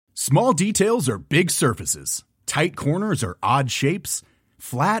Small details are big surfaces. Tight corners are odd shapes.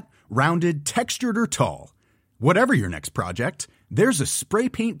 Flat, rounded, textured, or tall. Whatever your next project, there's a spray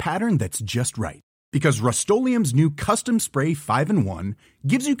paint pattern that's just right. Because Rust-Oleum's new Custom Spray 5-in-1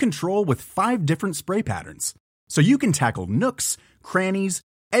 gives you control with 5 different spray patterns. So you can tackle nooks, crannies,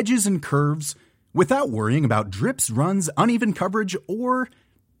 edges, and curves without worrying about drips, runs, uneven coverage, or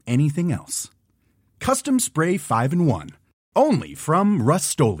anything else. Custom Spray 5-in-1. Only from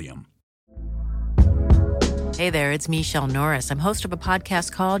Rust-Oleum. Hey there, it's Michelle Norris. I'm host of a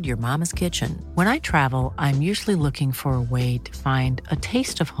podcast called Your Mama's Kitchen. When I travel, I'm usually looking for a way to find a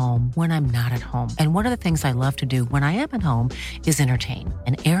taste of home when I'm not at home. And one of the things I love to do when I am at home is entertain.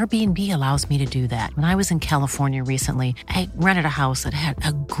 And Airbnb allows me to do that. When I was in California recently, I rented a house that had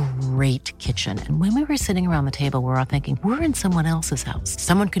a great kitchen. And when we were sitting around the table, we were all thinking, we're in someone else's house.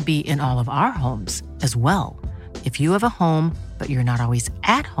 Someone could be in all of our homes as well. If you have a home, but you're not always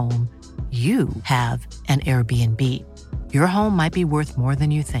at home, you have an Airbnb. Your home might be worth more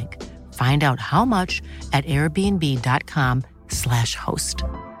than you think. Find out how much at airbnb.com/host.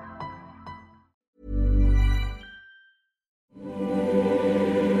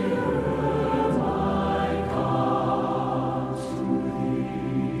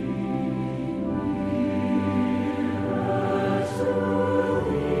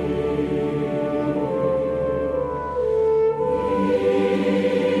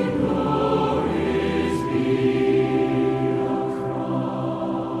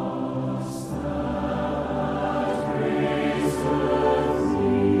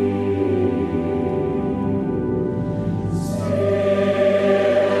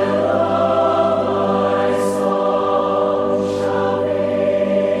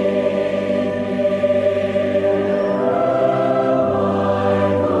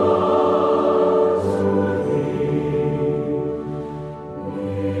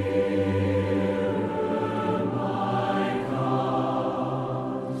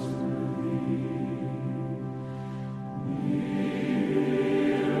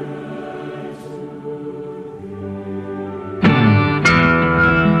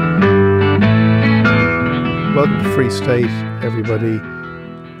 Welcome to Free State, everybody.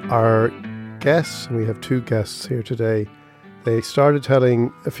 Our guests, and we have 2 guests here today, they started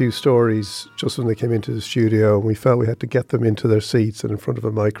telling a few stories just when they came into the studio, and we felt we had to get them into their seats and in front of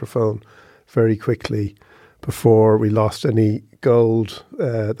a microphone very quickly before we lost any gold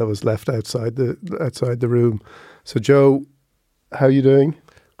that was left outside the room. So, Joe, how are you doing?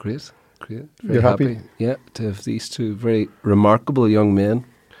 Great. Very You're happy? Yeah, to have these 2 very remarkable young men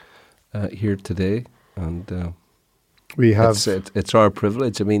here today. And we have it's our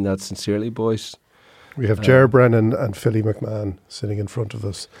privilege. I mean that sincerely, boys. We have Brennan and Philly McMahon sitting in front of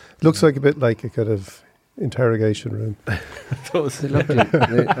us. It looks like a bit like a kind of interrogation room. They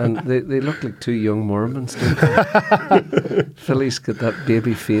look like 2 young Mormons. Philly's got that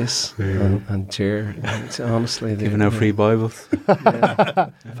baby face and chair. Honestly, giving out free Bibles. Yeah.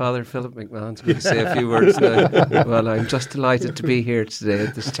 Father Philip McMahon's going to say a few words now. Well, I'm just delighted to be here today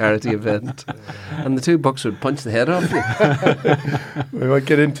at this charity event. And the 2 bucks would punch the head off you. We might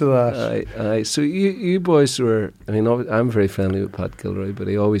get into that. So you boys were, I mean, I'm very friendly with Pat Gilroy, but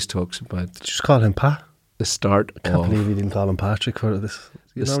he always talks about... Did you just call him Pat? The start I can't believe you didn't call him Patrick for this.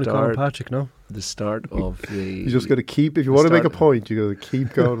 You normally call him Patrick, no? The start of the... You just got to keep... If you want to make a point, you got to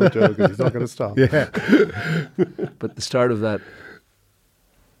keep going with Joe because he's not going to stop. Yeah. But the start of that...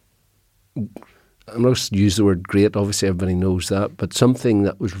 I'm not to use the word great, obviously everybody knows that, but something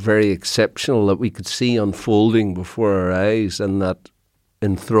that was very exceptional that we could see unfolding before our eyes and that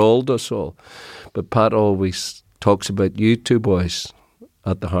enthralled us all. But Pat always talks about you 2 boys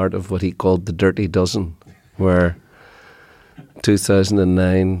at the heart of what he called the Dirty Dozen, where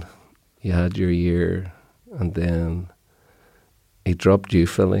 2009 you had your year and then he dropped you,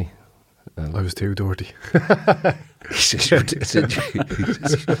 Philly. I was too dirty. He said,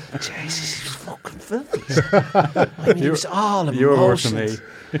 Jesus, he's fucking filthy. I mean, he was all emotions. You were worse than me.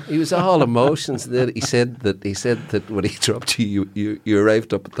 He was all emotions. And then he said that when he dropped you, you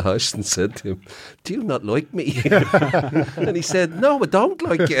arrived up at the house and said to him, "Do you not like me?" And he said, "No, I don't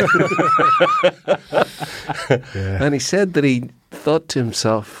like you." Yeah. And he said that he thought to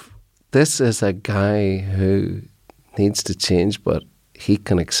himself, "This is a guy who needs to change, but he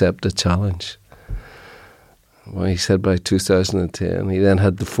can accept a challenge." Well, he said by 2010, he then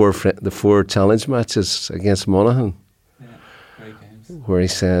had the 4 challenge matches against Monaghan. Yeah, great games. Where he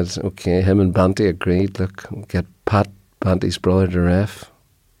said, okay, him and Banty agreed, look, we'll get Pat, Banty's brother, to ref.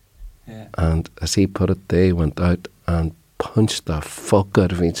 Yeah. And as he put it, they went out and punched the fuck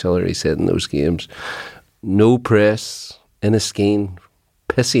out of each other, he said, in those games. No press, in a skein,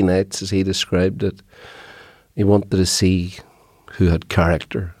 pissy nights, as he described it. He wanted to see who had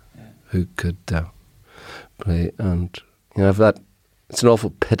character, who could play. And, you know, if that, it's an awful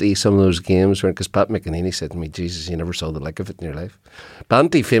pity some of those games, because Pat McMahon said to me, Jesus, you never saw the like of it in your life.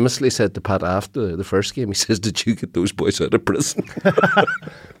 Banty famously said to Pat after the first game, he says, did you get those boys out of prison? Well,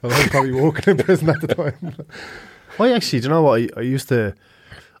 I was probably walking in prison at the time. I actually, do you know what, I used to,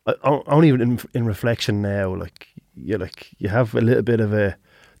 only in reflection now, you have a little bit of a, I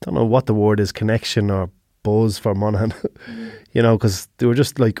don't know what the word is, connection or buzz for Monaghan, you know, because they were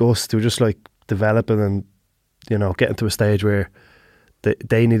just like us, they were just like developing and, you know, getting to a stage where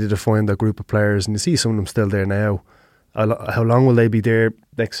they needed to find their group of players, and you see some of them still there now. How long will they be there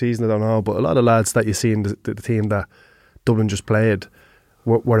next season, I don't know, but a lot of lads that you see in the team that Dublin just played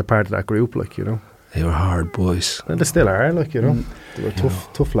were a part of that group, like, you know. They were hard boys. And they still are, like, you know. They were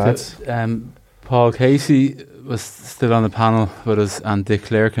tough lads. So, Paul Casey was still on the panel with us, and Dick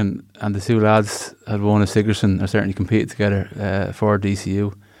Clerkin, and the two lads had won a Sigerson, or certainly competed together for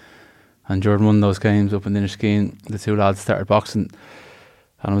DCU. And during one of those games up in Inniskeen, the two lads started boxing,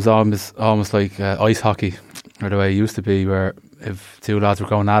 and it was almost like ice hockey, or the way it used to be, where if two lads were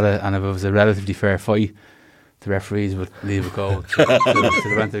going at it, and if it was a relatively fair fight, the referees would leave it go to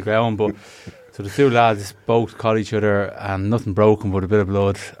the end of the ground. But so the two lads both caught each other, and nothing broken but a bit of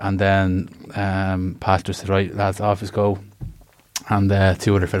blood. And then Pat just said, right, lads, off his go. And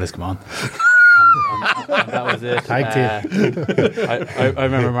two other fellas come on. and that was it. Tag team. I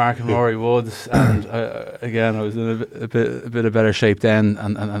remember Mark and Rory Woods, and again, I was in a bit of better shape then.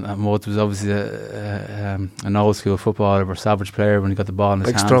 And Woods was obviously an old school footballer or savage player when he got the ball in his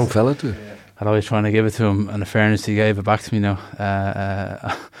hands. Big strong fella too. And I was trying to give it to him, and in fairness, he gave it back to me now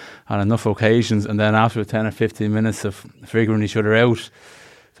on enough occasions. And then after 10 or 15 minutes of figuring each other out, so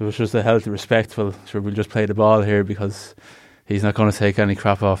it was just a healthy, respectful, sure, we'll just play the ball here because he's not going to take any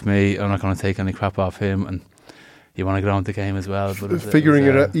crap off me, I'm not going to take any crap off him, and you want to get on with the game as well. But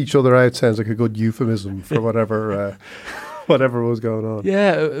figuring each other out sounds like a good euphemism for whatever whatever was going on.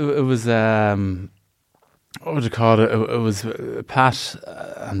 Yeah, it was... what would you call it? It was Pat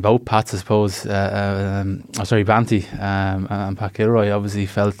and both Pats, I suppose. Banty and Pat Gilroy obviously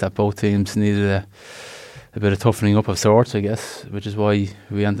felt that both teams needed a bit of toughening up of sorts, I guess, which is why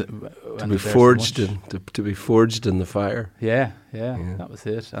we ended to be forged in the fire. Yeah, that was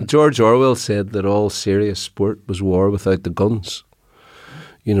it. And George Orwell said that all serious sport was war without the guns.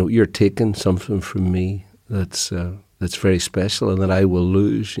 You know, you're taking something from me that's very special, and that I will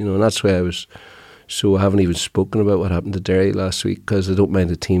lose. You know, and that's why So I haven't even spoken about what happened to Derry last week, because I don't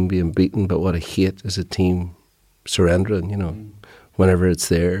mind a team being beaten, but what I hate is a team surrendering, you know, whenever it's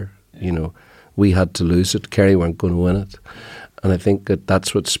there. You know, we had to lose it. Kerry weren't going to win it. And I think that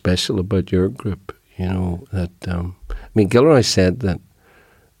that's what's special about your group, you know, that, Gilroy said that,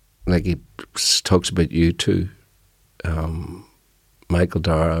 like he talks about you two, Michael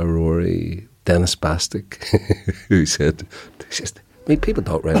Dara, Rory, Dennis Bastick, who said, people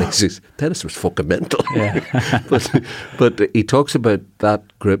don't realise Dennis was fucking mental. Yeah. but he talks about that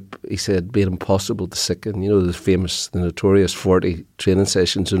group, he said, being impossible to sicken. You know, the notorious 40 training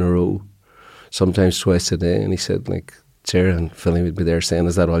sessions in a row, sometimes twice a day. And he said, like, Sarah and Philly would be there saying,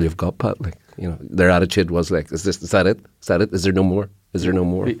 is that all you've got, Pat? Like, you know, their attitude was like, is that it? Is that it? Is there no more? Is there no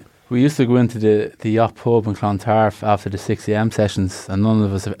more? We used to go into the Yacht Pub in Clontarf after the 6 a.m. sessions, and none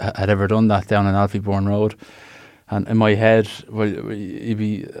of us had ever done that down on Alfie-Bourne Road. And in my head, well, you'd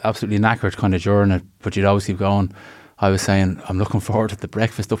be absolutely knackered kind of during it, but you'd always keep going. I was saying, I'm looking forward to the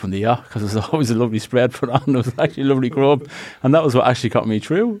breakfast up in the yacht, because there's always a lovely spread put on. It was actually a lovely grub. And that was what actually got me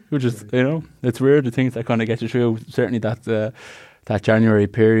through, which is, you know, it's weird, the things that kind of get you through, certainly that January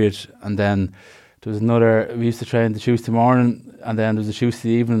period. And then there was another, we used to train the Tuesday morning, and then there was a Tuesday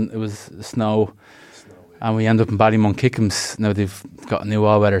evening, it was snow. And we ended up in Ballymun Kickham's. Now they've got a new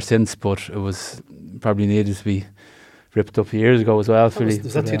all-weather since, but it was probably needed to be ripped up years ago as well.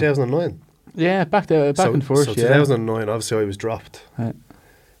 Was that 2009? Yeah, back and forth. So 2009, obviously I was dropped. Right.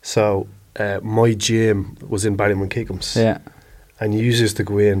 So my gym was in Ballymun Kickham's. Yeah. And you used to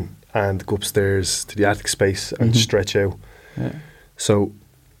go in and go upstairs to the attic space and stretch out. Yeah. So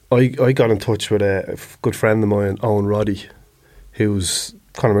I got in touch with a good friend of mine, Owen Roddy, who's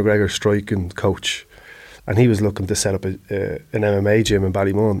Conor McGregor's striking coach. And he was looking to set up an MMA gym in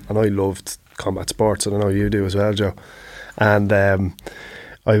Ballymun. And I loved combat sports, and I know you do as well, Joe. And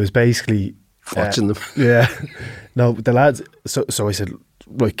I was basically watching them. Yeah. No, the lads. So I said,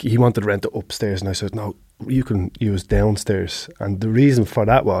 like, he wanted to rent it upstairs, and I said, no, you can use downstairs. And the reason for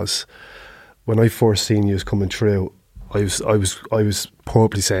that was, when I first seen you coming through, I was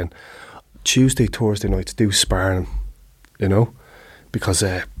purposely saying, Tuesday, Thursday nights, do sparring, you know, because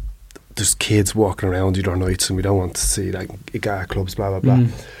there's kids walking around either nights and we don't want to see like IGA clubs, blah, blah, blah.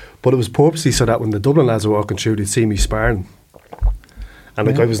 But it was purposely so that when the Dublin lads were walking through, they'd see me sparring. And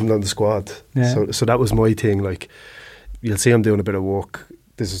like I wasn't on the squad. Yeah. So that was my thing. Like, you'll see I'm doing a bit of work.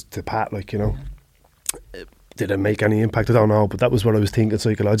 This is to Pat, like, you know. Did it make any impact? I don't know. But that was what I was thinking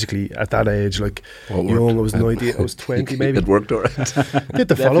psychologically at that age. Like, young, I was 19, I was 20 maybe. It worked all right. Did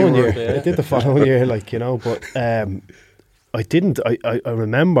the following year. I did the following year, like, you know. But I didn't. I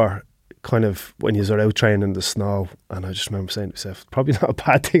remember kind of when you were out training in the snow, and I just remember saying to myself, probably not a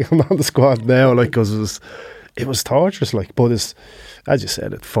bad thing I'm on the squad now, like, because it was torturous, like, but it's, as you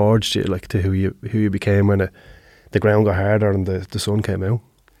said, it forged you, like, to who you became when the ground got harder and the sun came out.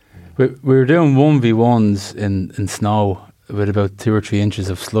 We were doing 1v1s in snow with about 2 or 3 inches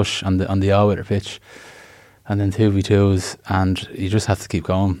of slush on the all-weather pitch, and then 2v2s, and you just have to keep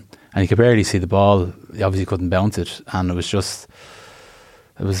going, and you could barely see the ball. You obviously couldn't bounce it, and it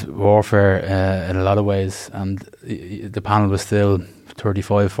was warfare in a lot of ways, and the panel was still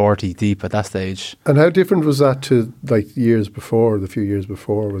 35, 40 deep at that stage. And how different was that to like years before, the few years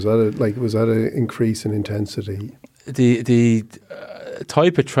before? Was that an increase in intensity? The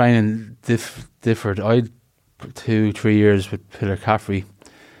type of training differed. I had 2-3 years with Pillar Caffrey,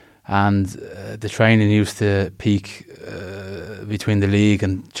 and the training used to peak between the league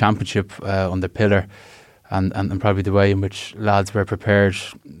and championship under Pillar. And probably the way in which lads were prepared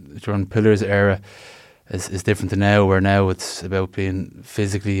during Pillar's era is different to now, where now it's about being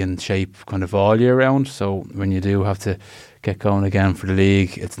physically in shape kind of all year round. So when you do have to get going again for the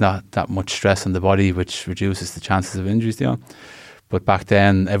league, it's not that much stress on the body, which reduces the chances of injuries, Dion. But back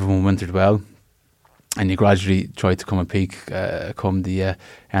then, everyone wintered well, and you gradually tried to come and peak come the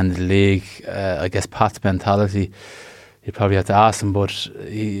end of the league. I guess Pat's mentality, you probably have to ask him, but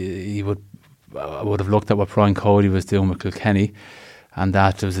he would have looked at what Brian Cody was doing with Kilkenny, and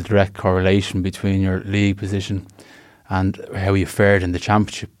that there was a direct correlation between your league position and how you fared in the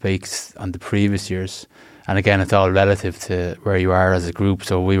championship peaks on the previous years. And again, it's all relative to where you are as a group.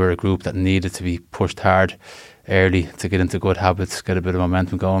 So we were a group that needed to be pushed hard early to get into good habits, get a bit of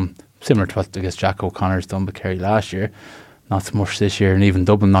momentum going, similar to what I guess Jack O'Connor's done with Kerry last year. Not so much this year, and even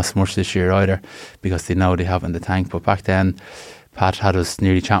Dublin not so much this year either, because they know they have it in the tank. But back then, Pat had us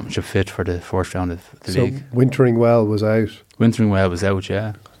nearly championship fit for the first round of the league. So Wintering Well was out. Wintering Well was out,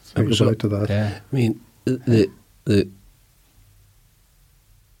 yeah. Say goodbye to that. Yeah. I mean, the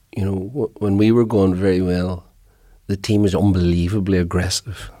you know, when we were going very well, the team was unbelievably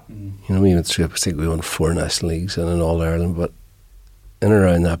aggressive. You know, even through, I think we won 4 National Leagues and an All Ireland, but in and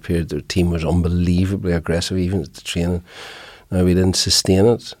around that period, the team was unbelievably aggressive, even at the training. Now, we didn't sustain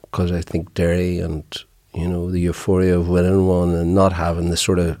it because I think Derry and, you know, the euphoria of winning one and not having the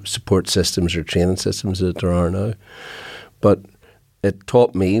sort of support systems or training systems that there are now. But it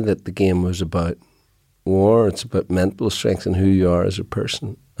taught me that the game was about war, it's about mental strength and who you are as a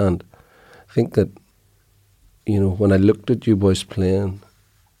person. And I think that, you know, when I looked at you boys playing,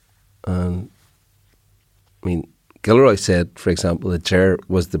 and I mean, Gilroy said, for example, that Ger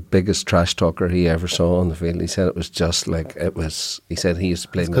was the biggest trash talker he ever saw on the field. He said it was just like it was. He said he used to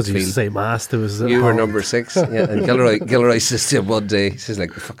play in the field. Because he used to say master was. You were number 6, yeah. And Gilroy says to him one day, he says,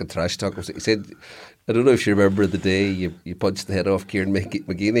 like, the fucking trash talker. He said, I don't know if you remember the day you punched the head off Kieran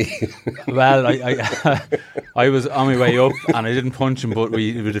McGeaney. Well, I was on my way up and I didn't punch him, but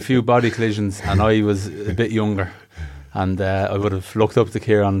we had a few body collisions and I was a bit younger, and I would have looked up to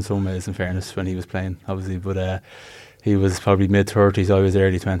Kieran in some ways, in fairness, when he was playing, obviously, but he was probably mid-30s, I was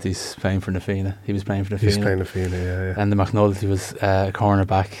early 20s, playing for Nafina. He was playing for Nafina. He was playing Nafina, yeah. And the McNulty was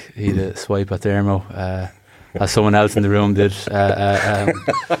cornerback. He had a swipe at Dermo, as someone else in the room did.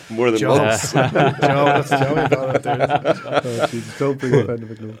 More than Joe. once. That's Joey got it there. Jesus, don't bring up Brendan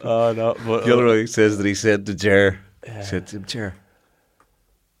McMahon. Oh, no. But, Gilroy says that he said to Ger, said to him, Ger,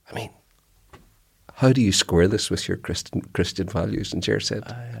 I mean, how do you square this with your Christian values? And Ger said,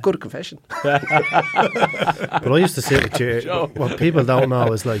 go to confession. But I used to say to Ger, what people don't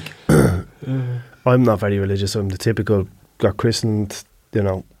know is like, I'm not very religious. I'm the typical, got christened, you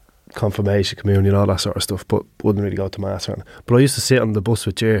know, confirmation, communion, all that sort of stuff, but wouldn't really go to mass or anything. But I used to sit on the bus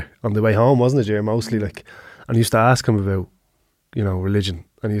with Ger on the way home, wasn't it, Ger, mostly, like, and I used to ask him about, you know, religion,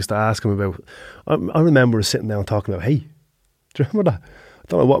 and I used to ask him about, I remember us sitting down talking about, hey, do you remember that? I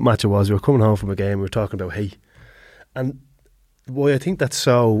don't know what match it was, we were coming home from a game, we were talking about, hey, and why I think that's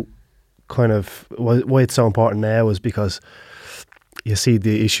so kind of, why it's so important now is because you see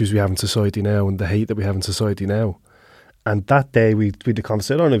the issues we have in society now and the hate that we have in society now. And that day we had a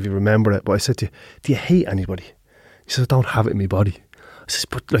conversation, I don't know if you remember it, but I said to you, do you hate anybody? He said, I don't have it in my body. I said,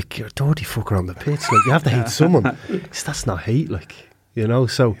 but like, you're a dirty fucker on the pitch, like, you have to hate someone. He said, that's not hate, like. you know.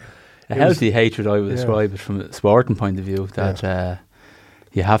 So a healthy hatred, I would describe it from a sporting point of view, that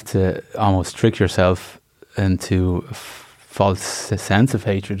you have to almost trick yourself into a false sense of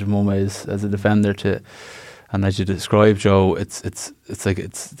hatred in one way as a defender to. And as you described, Joe, it's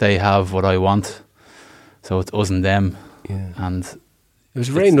like they have what I want, so it's us and them. Yeah. And it was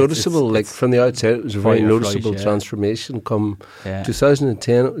very noticeable. Like from the outside, it was a very noticeable transformation. Come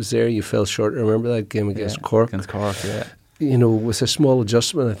 2010, it was there. You fell short. I remember that game against Cork. Against Cork, yeah. You know, with a small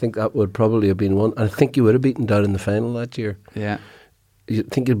adjustment, I think that would probably have been one. I think you would have beaten down in the final that year. Yeah. You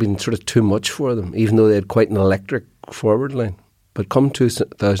think it'd been sort of too much for them, even though they had quite an electric forward line. But come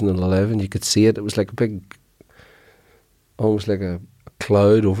 2011, you could see it. It was like a big, almost like a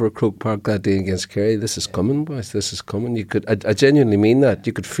cloud over Croke Park that day against Kerry. This is coming, boys. This is coming. You could, I genuinely mean that.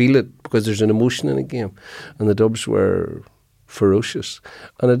 You could feel it because there's an emotion in a game, and the Dubs were ferocious.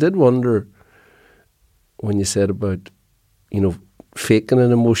 And I did wonder when you said about, you know, faking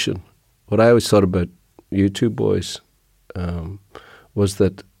an emotion. What I always thought about you two boys was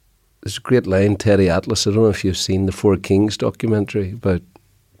that there's a great line, Teddy Atlas. I don't know if you've seen the Four Kings documentary about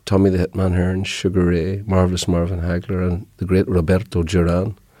Tommy the Hitman Hearns, Sugar Ray, Marvellous Marvin Hagler, and the great Roberto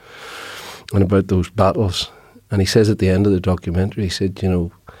Duran, and about those battles. And he says at the end of the documentary, he said, you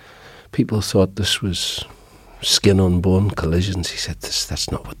know, people thought this was skin on bone collisions. He said,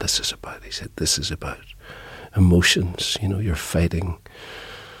 that's not what this is about. He said, this is about emotions. You know, you're fighting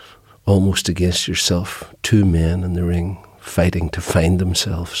almost against yourself. Two men in the ring fighting to find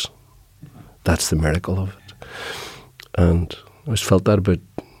themselves. That's the miracle of it. And I always felt that about,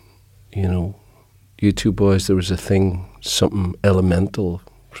 you know, you two boys. There was a thing, something elemental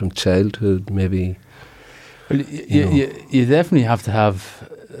from childhood, maybe. Well, you definitely have to have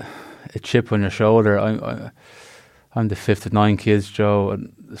a chip on your shoulder. I'm the fifth of 9 kids, Joe,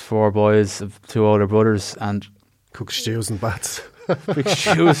 and there's 4 boys, of 2 older brothers, and cook stews and bats. big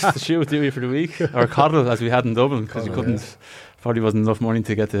shoes, the shoe duty for the week, or coddle as we had in Dublin, because you couldn't. Probably wasn't enough money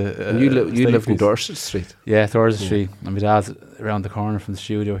to get the. And you live in Dorset Street. Yeah, Dorset Street, and my dad's around the corner from the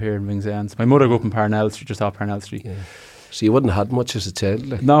studio here in Ringsend. My mother grew up in Parnell Street, just off Parnell Street. Yeah. So you wouldn't have had much as a child,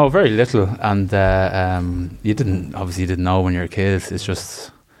 like? No, very little, and you didn't know when you're a kid. It's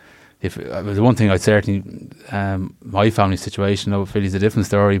just. If the one thing I'd certainly, my family situation, Philly's a different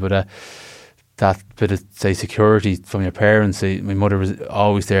story, but that bit of, say, security from your parents. Say, my mother was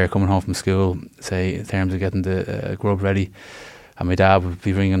always there coming home from school, say, in terms of getting the grub ready, and my dad would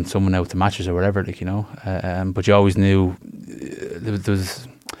be bringing someone out to matches or whatever, like, you know. But you always knew there was,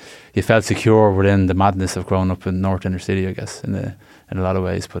 you felt secure within the madness of growing up in North Inner City, I guess, in a lot of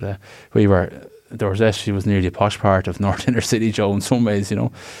ways. But we were. Dorset was nearly a posh part of North Inner City, Joe, in some ways, you know.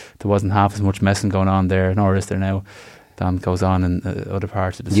 There wasn't half as much messing going on there, nor is there now, than goes on in other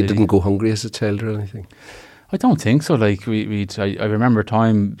parts of the city. You didn't go hungry as a child or anything? I don't think so. Like, I remember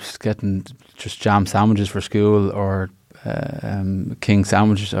times getting just jam sandwiches for school, or King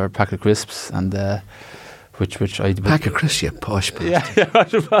sandwiches, or a pack of crisps, and which I... Pack of crisps, you posh bastard.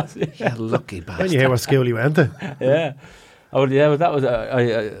 Yeah, you lucky bastard. When you hear what school you went to. Yeah. Oh yeah, well that was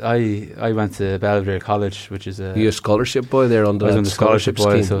I went to Belvedere College, which is you a scholarship boy there on the scholarship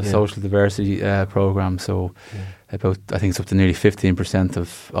boy, scheme, so social diversity program. So about, I think it's up to nearly 15%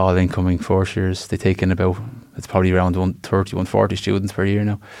 of all incoming first years. They take in about, it's probably around 130, 140 students per year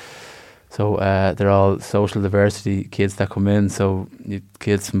now. So they're all social diversity kids that come in. So you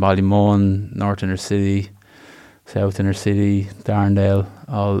kids from Ballymun, North Inner City, South Inner City, Darndale,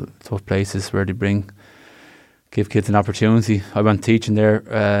 all tough places where they give kids an opportunity. I went teaching there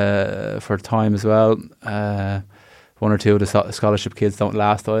for a time as well. 1 or 2 of the scholarship kids don't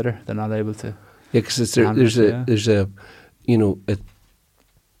last either. They're not able to. Yeah, because there's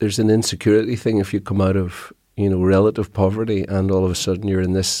an insecurity thing if you come out of, you know, relative poverty and all of a sudden you're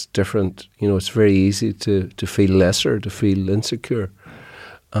in this different, you know, it's very easy to feel lesser, to feel insecure.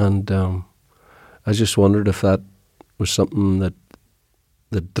 And I just wondered if that was something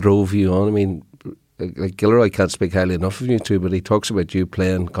that drove you on. I mean, like Gilroy can't speak highly enough of you two, but he talks about you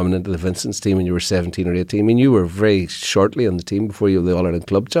coming into the Vincent's team when you were 17 or 18. I mean, you were very shortly on the team before you were the All-Ireland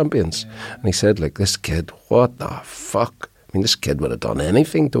Club champions. Yeah. And he said, like, this kid, what the fuck? I mean, this kid would have done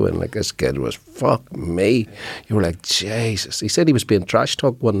anything to win. Like, this kid was, fuck me. You were like, Jesus. He said he was being trash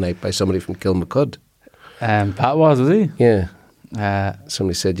talked one night by somebody from Kilmacud. Pat was he? Yeah.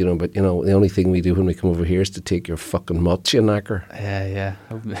 Somebody said, but the only thing we do when we come over here is to take your fucking mutt, you knacker. Yeah.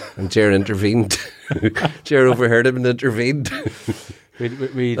 And Ger intervened. Ger overheard him and intervened.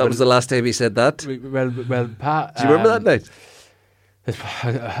 That was the last time he said that. Well, Pat. Do you remember that night?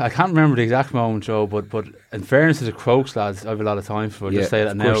 I can't remember the exact moment, Joe, but in fairness to the Crokes lads, I have a lot of time for it. Just say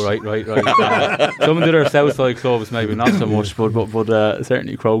that now, right. Some of the other Southside clubs maybe not so much, but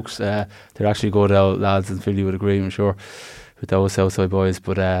certainly Crokes, they're actually good lads, and Philly would agree, I'm sure, with those Southside boys.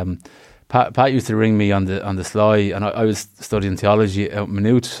 But Pat used to ring me on the sly, and I was studying theology out in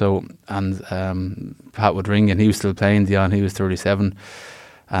Maynooth, and Pat would ring, and he was still playing Dion. He was 37.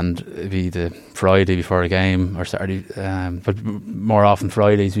 And it'd be the Friday before a game, or Saturday, but more often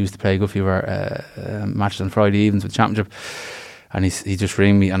Fridays. We used to play a good few of our matches on Friday evenings with the Championship. And he just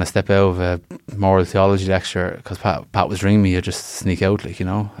ring me, and I step out of a moral theology lecture because Pat was ringing me. I just sneak out, like, you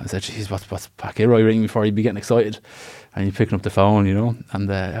know. I said, "Geez, what's Pat Gilroy ringing me for? He'd be getting excited." And he's picking up the phone, you know. And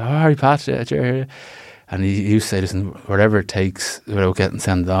 "Harry, Pat, here." And he used to say, "Listen, whatever it takes, without getting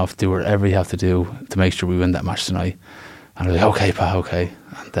sent off, do whatever you have to do to make sure we win that match tonight." And I was like, "Okay, Pat, okay."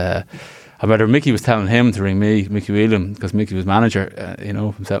 And I remember Mickey was telling him to ring me, Mickey Whelan, because Mickey was manager. You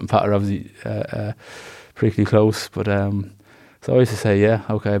know, himself and Pat are obviously pretty close. But so I used to say, "Yeah,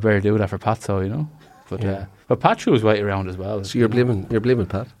 okay, I better do that for Pat." So, you know, but Pat threw his weight around as well. So you're blaming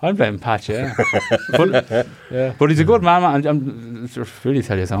Pat? I'm blaming Pat, yeah. But he's a good man. I'm really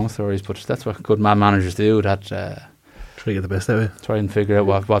tell you his own stories, but that's what good man managers do. That try to get the best out of it. Try and figure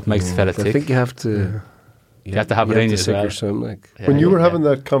out what makes the fella tick. I think you have to. Yeah. You have to have it in you as well. When you were having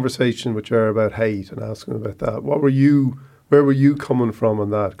that conversation with Ger about hate and asking about that, where were you coming from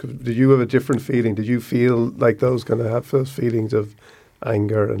on that? Did you have a different feeling? Did you feel like those kind of have those feelings of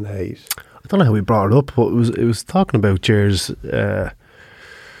anger and hate? I don't know how we brought it up, but it was talking about Ger's, I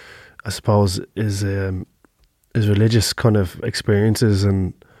suppose, his religious kind of experiences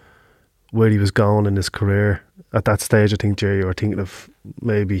and where he was going in his career. At that stage, I think, Ger, you were thinking of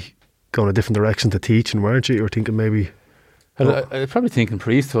maybe going a different direction to teach, and weren't you? You were thinking maybe... I was probably thinking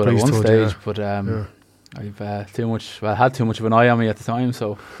priesthood at one stage, but I've had too much of an eye on me at the time,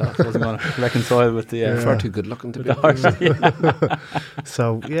 so that wasn't going to reconcile with the... You're far too good looking to be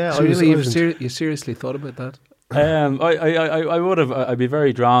So, yeah. So you seriously thought about that? I would have. I'd be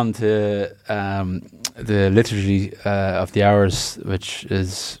very drawn to the liturgy of the hours, which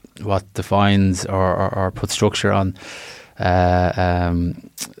is what defines or puts structure on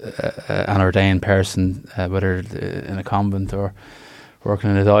an ordained person, whether in a convent or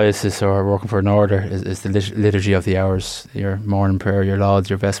working in a diocese or working for an order, is the liturgy of the hours. Your morning prayer, your lauds,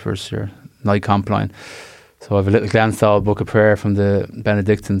 your vespers, your night compline. So I have a little Glenstall book of prayer from the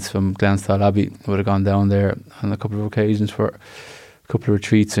Benedictines from Glenstall Abbey. I would have gone down there on a couple of occasions for a couple of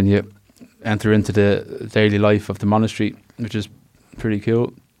retreats, and you enter into the daily life of the monastery, which is pretty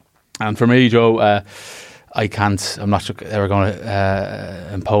cool. And for me, Joe, I'm not ever going to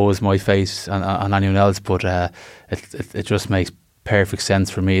impose my faith on anyone else, but it just makes perfect sense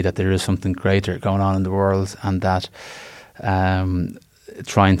for me that there is something greater going on in the world, and that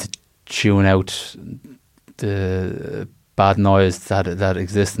trying to tune out the bad noise that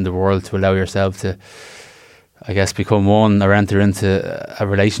exists in the world to allow yourself to, I guess, become one or enter into a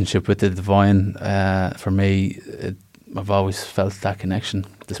relationship with the divine. For me, I've always felt that connection.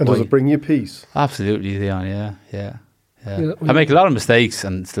 And does it bring you peace? Absolutely, Leon. Yeah. I make a lot of mistakes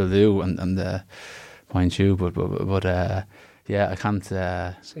and still do, and mind you, but yeah, I can't.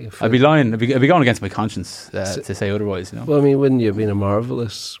 I'd be lying. I'd be going against my conscience to say otherwise. You know. Well, I mean, wouldn't you have been a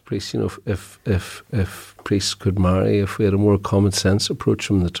marvellous priest? You know, if priests could marry, if we had a more common sense approach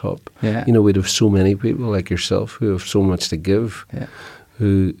from the top. Yeah. You know, we'd have so many people like yourself who have so much to give. Yeah.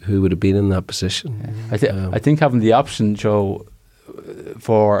 Who would have been in that position? Yeah. I think having the option, Joe,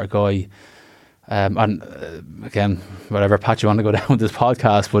 for a guy. And again, whatever path you want to go down with this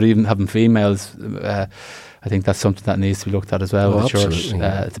podcast, but even having females, I think that's something that needs to be looked at as well with the church.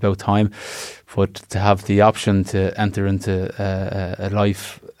 Yeah. It's about time. But to have the option to enter into a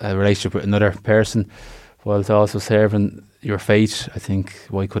relationship with another person while it's also serving your faith, I think,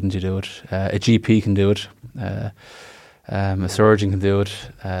 why couldn't you do it? A GP can do it. A surgeon can do it.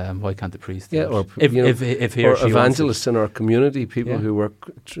 Why can't the priest do it? Or if he or she evangelists in our community, people who work,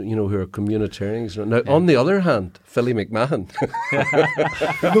 who are communitarians. Now, on the other hand, Philly McMahon,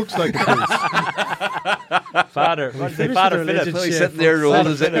 it looks like a priest. Father Philip. He's sitting there rolling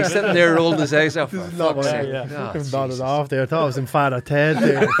his eyes off. This is not what I nodded off there. I thought it was in Father Ted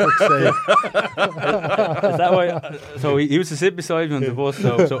there. Is that why? So he used to sit beside me on the bus.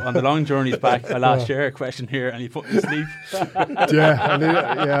 So on the long journeys back, I last share a question here, and he put me to sleep. I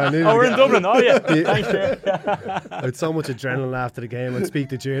needed we're in Dublin, are you? Thanks, I had so much adrenaline after the game. I'd speak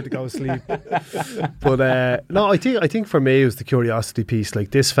to Jer to go to sleep. But no, I think for me it was the curiosity piece.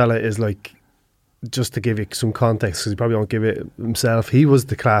 Like, this fella is like, just to give you some context, because he probably won't give it himself, he was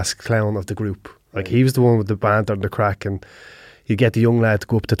the class clown of the group. Like, he was the one with the banter and the crack, and you get the young lad to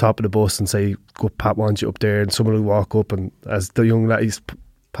go up to the top of the bus and say, go Pat wants you up there, and someone will walk up, and as the young lad, he's,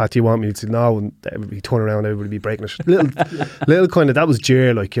 Pat, do you want me? He'd say no, and everybody turn around, everybody be breaking it. little kind of, that was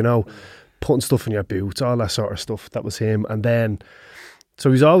Jer, like, you know, putting stuff in your boots, all that sort of stuff. That was him. And then,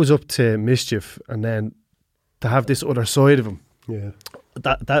 so he's always up to mischief, and then to have this other side of him,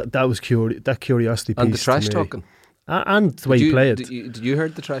 that was that curiosity piece. And the trash talking. And the way he played. Did you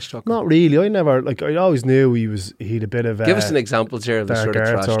heard the trash talking? Not really. I never, like, I always knew he'd a bit of. Give us an example, Jerry, of the sort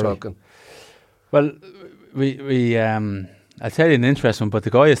of trash talking. Well, we I'll tell you an interesting one, but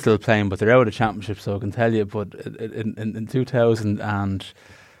the guy is still playing, but they're out of the championship, so I can tell you. But in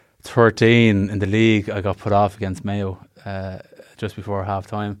 2013 in the league, I got put off against Mayo just before half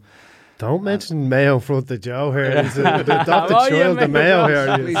time. Don't mention Mayo in front of Joe here. He's an adopted child of Mayo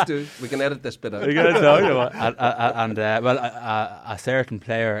here. Please do. We can edit this bit out. A certain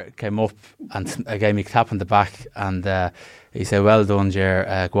player came up and gave me a tap on the back, and he said, "Well done,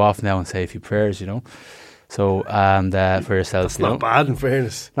 Jer. Go off now and say a few prayers, you know." So, and for yourself, that's not bad, in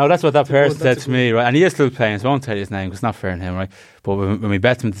fairness. No, that's what that person said to me, right? And he is still playing, so I won't tell you his name because it's not fair on him, right? But when we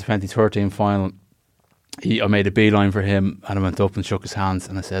bet him in the 2013 final, I made a beeline for him, and I went up and shook his hands,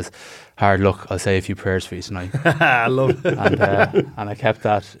 and I says, "Hard luck, I'll say a few prayers for you tonight." I love it. And I kept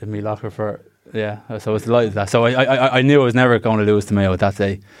that in my locker for, so I was delighted with that. So I knew I was never going to lose to Mayo that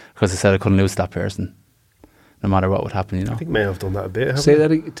day, because I said I couldn't lose to that person, no matter what would happen, you know. I think Mayo have done that a bit. Say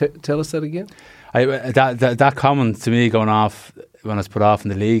that, tell us that again. That comment to me going off when I was put off in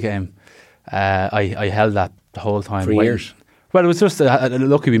the league game, I held that the whole time. For years? Well, it was just,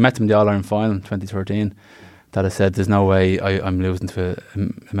 lucky we met them in the All-Ireland final in 2013, that I said there's no way I'm losing to a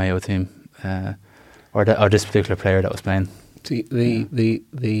Mayo team, or this particular player that was playing.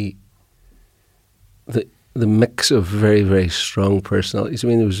 The mix of very, very strong personalities. I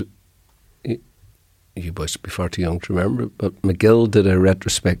mean, there was... You boys would be far too young to remember it, but McGill did a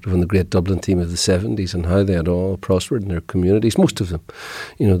retrospective on the great Dublin team of the 70s and how they had all prospered in their communities, most of them.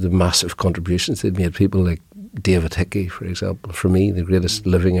 You know, the massive contributions they'd made, people like David Hickey, for example, for me, the greatest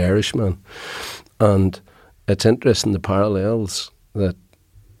living Irishman. And it's interesting, the parallels, that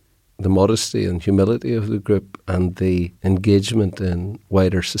the modesty and humility of the group and the engagement in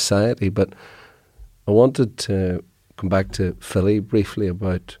wider society. But I wanted to come back to Philly briefly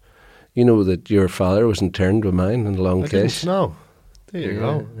about... You know that your father was interned with mine in Long Kesh. No, there you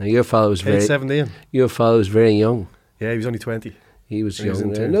go. Now, your father was very 17. Your father was very young. Yeah, he was only 20. He was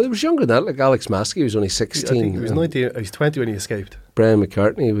young. No, he was younger than that. Like Alex Maskey was only 16. I think he was 19. He was 20 when he escaped. Brian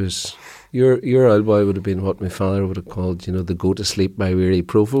McCartney was. Your old boy would have been what my father would have called, you know, the go to sleep my weary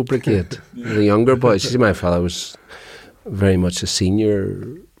Provo Brigade. The younger boys. You see, my father was very much a senior,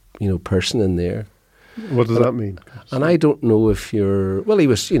 you know, person in there. What does that mean? And I don't know if you're... Well, he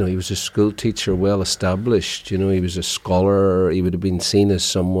was a school teacher, well established. You know, he was a scholar. He would have been seen as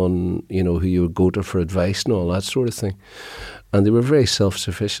someone, you know, who you would go to for advice and all that sort of thing. And they were very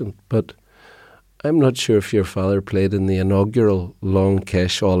self-sufficient. But I'm not sure if your father played in the inaugural Long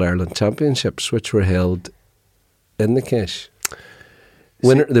Kesh All-Ireland Championships, which were held in the Kesh.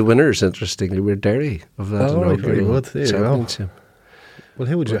 The winners, interestingly, were Derry of that inaugural championship. Well,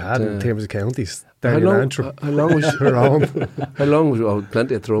 who would you have in terms of counties? How long was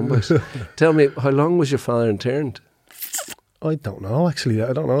plenty of throwing boys. Tell me, how long was your father interned? I don't know, actually.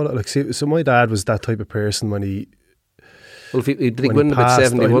 I don't know. Like, see, so my dad was that type of person when he... Well, did he win about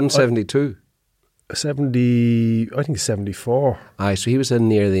 71, 72? 70, I think 74. Aye, so he was in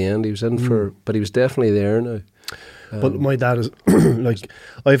near the end. He was in for... But he was definitely there now. But my dad is... like,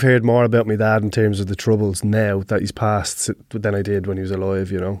 I've heard more about my dad in terms of the troubles now that he's passed than I did when he was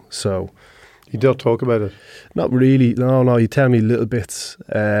alive, you know. So... You don't talk about it? Not really. No, you tell me little bits.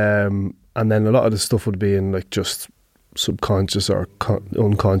 And then a lot of the stuff would be in, like, just subconscious or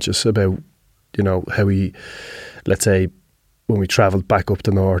unconscious about, you know, how he... Let's say, when we travelled back up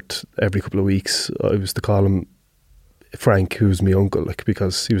the north every couple of weeks, I used to call him Frank, who's my uncle, like,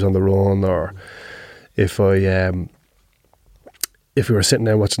 because he was on the run, or if we were sitting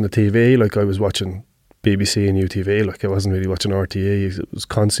there watching the TV, like I was watching BBC and UTV, like I wasn't really watching RTE. I was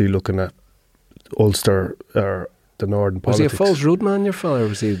constantly looking at Ulster or the northern politics. Was he a Falls Road man, your father?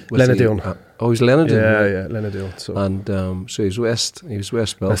 Was he Lennadoon? He's Lennadoon. Yeah, Lennadoon. So. And so he was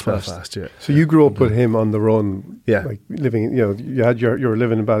West Belfast. Yeah. So you grew up with him on the run, yeah. Like living. You know, you were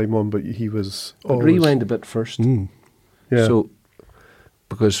living in Ballymun, but he was. Rewind a bit first. Yeah. So,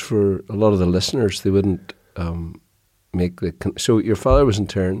 because for a lot of the listeners, they wouldn't make the. So your father was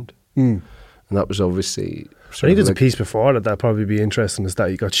interned, and that was obviously. I think there's a piece before that'd probably be interesting, is that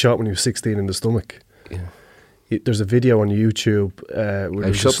he got shot when he was 16 in the stomach. Yeah. There's a video on YouTube.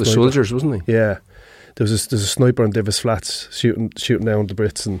 He shot the soldiers, wasn't he? Yeah. there's a sniper on Divis Flats shooting down the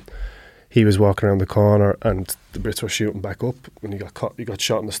Brits, and he was walking around the corner, and the Brits were shooting back up, and he got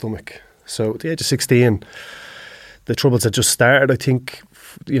shot in the stomach. So at the age of 16, the Troubles had just started. I think,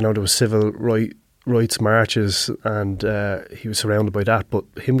 there was civil rights marches, and he was surrounded by that. But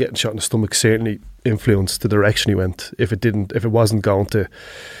him getting shot in the stomach certainly influenced the direction he went. If it wasn't going to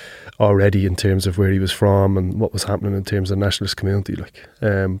already, in terms of where he was from and what was happening in terms of the nationalist community,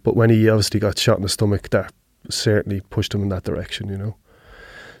 but when he obviously got shot in the stomach, that certainly pushed him in that direction.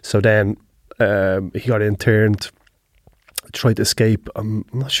 So then he got interned, tried to escape. I'm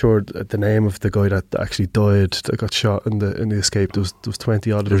not sure the name of the guy that actually died, that got shot in the escape. There was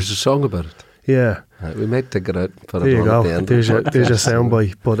 20 odd. There's a song about it. Yeah. We might take it out and put there it you on go. at the end. There's your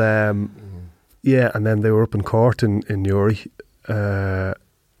soundbite. But and then they were up in court in Newry,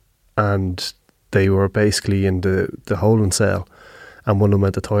 and they were basically in the holding cell, and one of them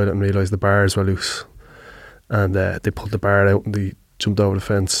went to the toilet and realised the bars were loose, and they pulled the bar out and they jumped over the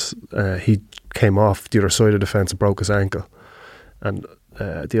fence. He came off the other side of the fence and broke his ankle, and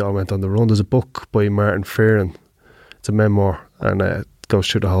they all went on the run. There's a book by Martin Fearon. It's a memoir, and it goes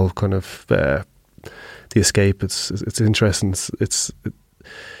through the whole kind of the escape. It's interesting. It's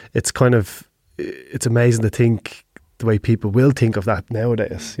kind of, it's amazing to think the way people will think of that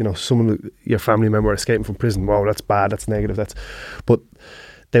nowadays. Your family member escaping from prison. Wow, that's bad. That's negative. But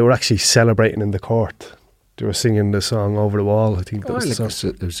they were actually celebrating in the court. They were singing the song Over the Wall. I think that was the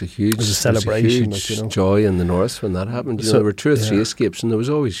song. It was a huge celebration, joy in the North when that happened. There were 2 or 3 escapes, and there was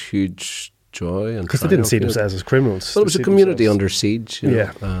always huge joy, and because they didn't see themselves as criminals. Well, it was a community under siege.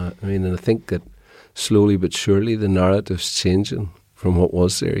 Yeah. And I think that slowly but surely the narrative's changing from what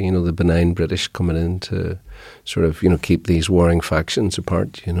was there. The benign British coming in to sort of keep these warring factions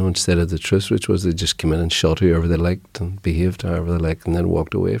apart. Instead of the truth, which was they just came in and shot whoever they liked and behaved however they liked, and then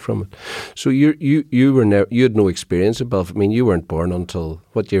walked away from it. So you had no experience of Belfast. I mean, you weren't born until,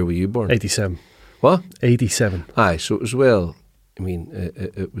 what year were you born? 87. What? 87. Aye, so it was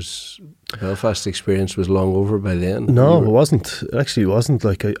it was, Belfast experience was long over by then. No, it wasn't. Actually, it wasn't.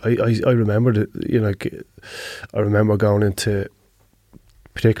 Like I remembered it. I remember going into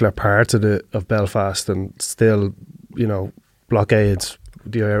particular parts of Belfast, and still, blockades.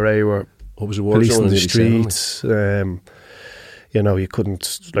 The IRA were policing the streets. You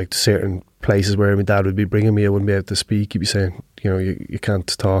couldn't, like, certain places where my dad would be bringing me, I wouldn't be able to speak. He'd be saying, you can't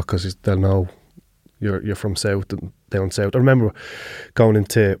talk because they'll know you're from south and down south. I remember going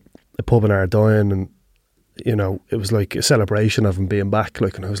into a pub in Ardoyne, and it was like a celebration of him being back.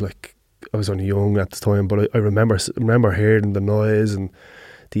 Like, and I was only young at the time, but I remember hearing the noise and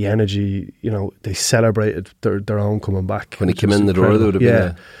the energy. They celebrated their own coming back. When he came in the door, there would have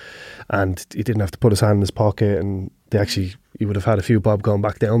been and he didn't have to put his hand in his pocket, and he would have had a few bob going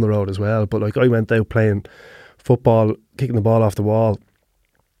back down the road as well. But like, I went out playing football, kicking the ball off the wall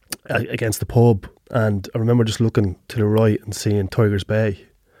against the pub, and I remember just looking to the right and seeing Tigers Bay.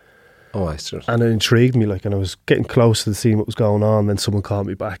 Oh, I see. And it intrigued me, like, and I was getting close to seeing what was going on. Then someone called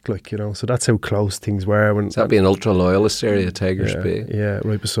me back, like, so that's how close things were. When that'd be an ultra loyalist area, Tigers Bay. Yeah,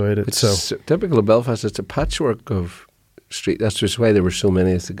 right beside it. It's typical of Belfast. It's a patchwork of street. That's just why there were so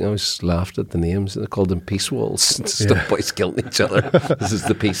many. I always laughed at the names. They called them peace walls. Stuff boys killing each other. This is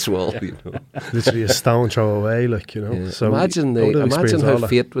the peace wall. Literally a stone throw away, like, Yeah. So imagine how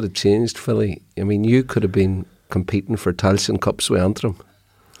fate would have changed, Philly. I mean, you could have been competing for Tailteann Cups with Antrim.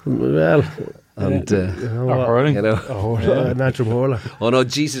 Well, and hurling, Antrim hurler. Oh no,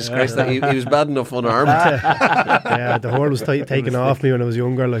 Jesus Christ! He was bad enough unarmed. Yeah, the hurl was taken off me when I was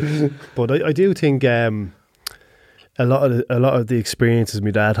younger. Like, but I do think a lot of the experiences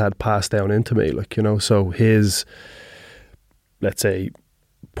my dad had passed down into me. Like, so his, let's say,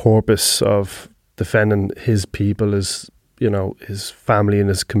 purpose of defending his people, his family and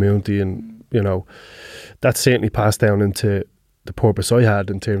his community, and that certainly passed down into the purpose I had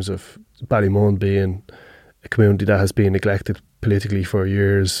in terms of Ballymun being a community that has been neglected politically for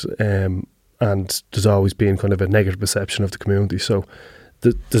years, and there's always been kind of a negative perception of the community. So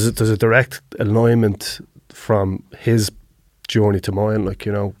there's a direct alignment from his journey to mine, like,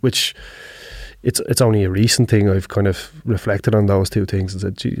 which it's only a recent thing. I've kind of reflected on those two things and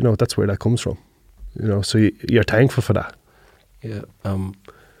said, gee, that's where that comes from. So you're thankful for that. Yeah.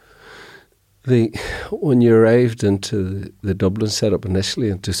 When you arrived into the Dublin setup initially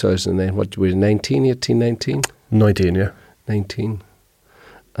in 2009, what were you, 19? 19? 19, yeah. 19.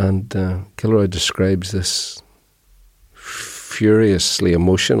 And Kilroy describes this furiously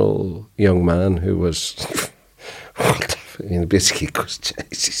emotional young man who was And basically, because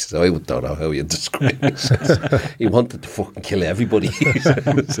he says, I don't know how you describe it. He wanted to fucking kill everybody.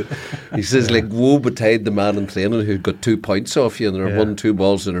 He says, like, woe betide the man in training who got 2 points off you and won 2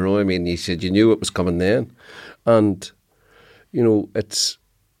 balls in a row. I mean, he said, you knew it was coming then. And, you know,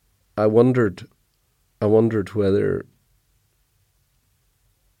 I wondered whether,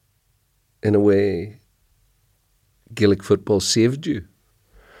 in a way, Gaelic football saved you.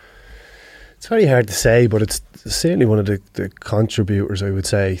 It's very hard to say, but it's certainly one of the contributors, I would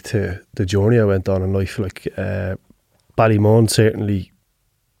say, to the journey I went on in life. Like Ballymun certainly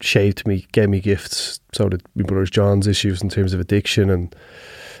shaped me, gave me gifts. So did my brother John's issues in terms of addiction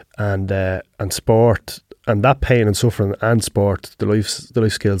and sport, and that pain and suffering and sport, the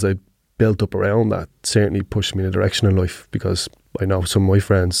life skills I built up around that certainly pushed me in a direction in life, because I know some of my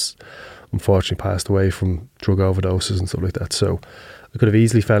friends unfortunately passed away from drug overdoses and stuff like that. So I could have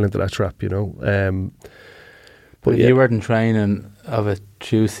easily fell into that trap, you know. But if you weren't training of a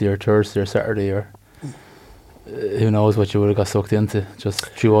Tuesday or Thursday or Saturday, or who knows what you would have got sucked into, just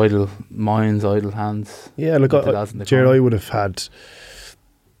through idle minds, idle hands. Yeah, look, Jared, I would have had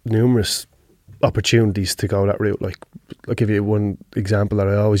numerous opportunities to go that route. Like, I'll give you one example that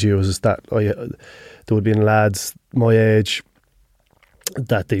I always use is that there would have been lads my age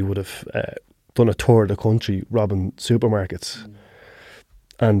that they would have done a tour of the country robbing supermarkets.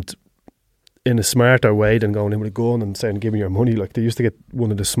 And in a smarter way than going in with a gun and saying, give me your money. Like, they used to get one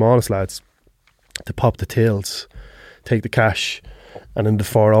of the smallest lads to pop the tills, take the cash, and then the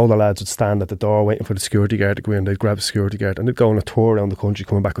 4 older lads would stand at the door waiting for the security guard to go in. They'd grab the security guard and they'd go on a tour around the country,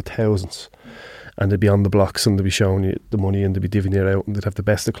 coming back with thousands. And they'd be on the blocks and they'd be showing you the money and they'd be divvying it out, and they'd have the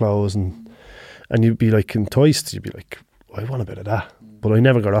best of clothes, and you'd be like enticed. You'd be like, I want a bit of that. But I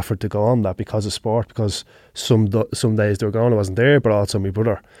never got offered to go on that because of sport, because some days they were gone, I wasn't there. But also my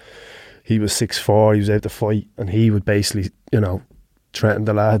brother, he was 6'4", he was out to fight, and he would basically, you know, threaten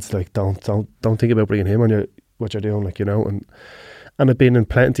the lads, like, don't think about bringing him on what you're doing, like, you know. And I've been in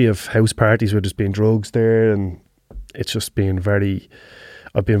plenty of house parties where there's been drugs there, and it's just been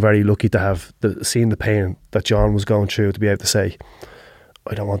I've been very lucky to have seen the pain that John was going through, to be able to say,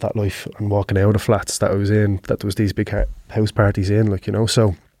 I don't want that life, and walking out of flats that I was in, that there was these big house parties in, like, you know.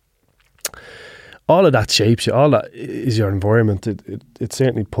 So all of that shapes you, all that is your environment. It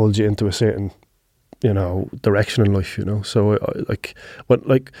certainly pulls you into a certain, you know, direction in life, you know. So like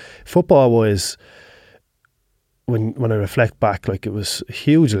football wise, when I reflect back, like, it was a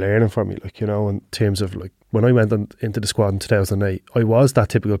huge learning for me, like, you know, in terms of, like, when I went into the squad in 2008, I was that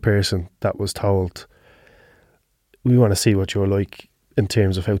typical person that was told, we want to see what you're like in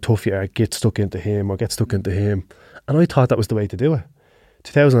terms of how tough you are, get stuck into him. And I thought that was the way to do it.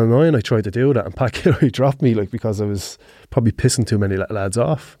 2009 I tried to do that, and Pat Gilroy dropped me, like, because I was probably pissing too many lads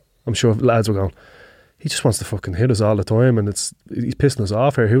off. I'm sure lads were going, he just wants to fucking hit us all the time, and he's pissing us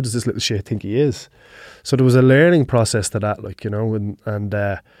off here. Who does this little shit think he is? So there was a learning process to that, like, you know,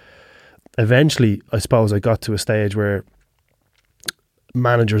 and eventually I suppose I got to a stage where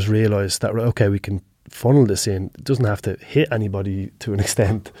managers realised that, okay, we can funnel this in. It doesn't have to hit anybody to an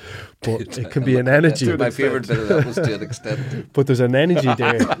extent, but it can be an energy. My favourite bit of that was to an extent. But there's an energy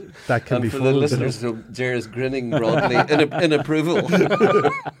there that can and be for funneled. the listeners, so Jerry's grinning broadly in approval.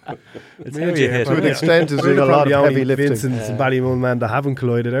 It's how you hit To an it. extent, there's been a lot of heavy lifting. Vincent's and Ballymun man that haven't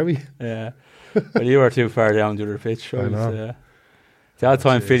collided, are we? Yeah. But you were too far down the other pitch. I know. The odd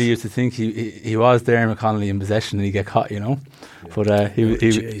time Philly used to think he was Darren McConnelly in possession and he'd get caught, you know. But he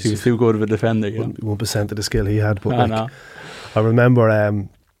was too good of a defender, you know. 1% of the skill he had. But I know. I remember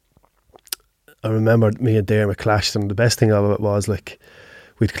me and Darren clashed, and the best thing of it was, like,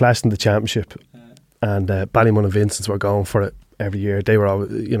 we'd clashed in the championship, and Ballymun and Vincent's were going for it every year. They were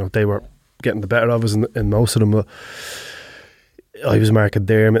always, you know, they were getting the better of us in most of them. But I was marking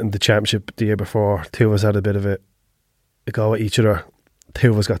Dermot in the championship the year before. 2 of us had a bit of a go at each other. 2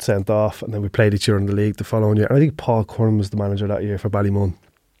 of us got sent off, and then we played each other in the league the following year. And I think Paul Curran was the manager that year for Ballymun.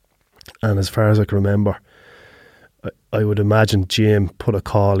 And as far as I can remember, I would imagine Jim put a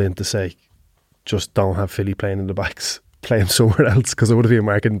call in to say, just don't have Philly playing in the backs, play him somewhere else, because I would have been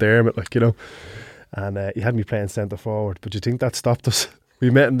marking Dermot, like, you know. And he had me playing centre forward. But do you think that stopped us? We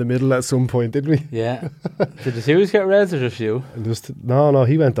met in the middle at some point, didn't we? Yeah. Did the series get reds or just you? No,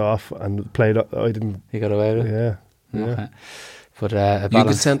 he went off and played. I didn't. He got away with it? Yeah. Okay. But You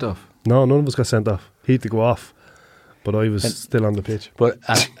get sent off? No, none of us got sent off. He had to go off, but I was still on the pitch. But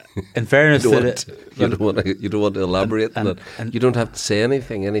in fairness you don't want to elaborate on it. You don't have to say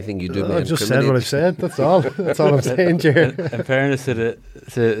anything you do. I just said what I've said. That's all. That's all I'm saying, Jerry. In fairness to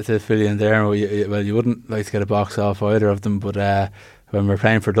Philly and Darren, well, you wouldn't like to get a box off either of them, but when we're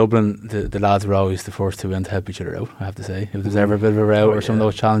playing for Dublin, the lads were always the first two in to help each other out, I have to say. If there's ever a bit of a row or some of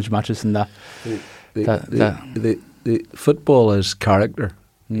those challenge matches and that. The football is character.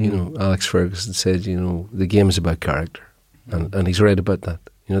 You know, Alex Ferguson said, you know, the game is about character. And he's right about that.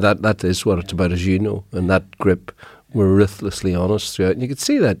 You know, that is what it's about, as you know. And that grip, we're ruthlessly honest throughout. And you could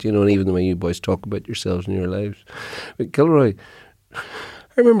see that, you know, and even the way you boys talk about yourselves and your lives. But Gilroy, I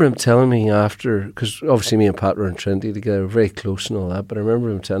remember him telling me after, because obviously me and Pat were in Trinity together, very close and all that, but I remember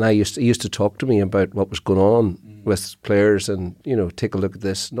him telling, he used to talk to me about what was going on with players and, you know, take a look at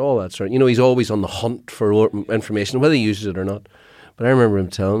this and all that sort of, you know, he's always on the hunt for information, whether he uses it or not. But I remember him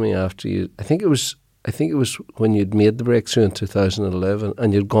telling me after I think it was when you'd made the breakthrough in 2011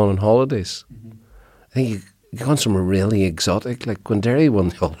 and you'd gone on holidays. I think you'd gone somewhere really exotic, like when Derry won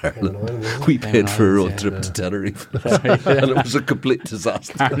the All-Ireland. We paid for a road trip to Tenerife, and it was a complete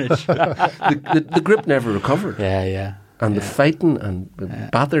disaster. the grip never recovered. Yeah. And the fighting and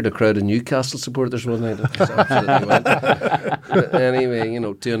battered a crowd of Newcastle supporters one night. It was absolutely wild. Anyway, you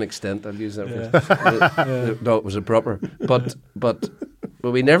know, to an extent, I'll use that phrase. No, it was improper. But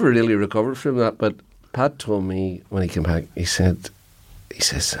we never really recovered from that. But Pat told me when he came back, he says,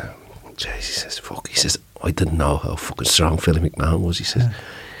 fuck, he says, I didn't know how fucking strong Philly McMahon was. He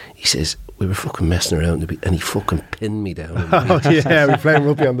says, we were fucking messing around and he fucking pinned me down. We were playing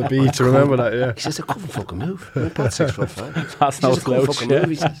rugby on the beach. I remember that, yeah. He says, I couldn't fucking move. I'm Pat's 6'5". That's no slouch.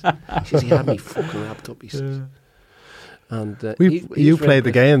 He says, he had me fucking wrapped up, he says. And you played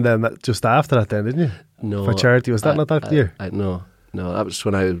the game then, just after that then, didn't you? No. For charity, was that not that year? No, that was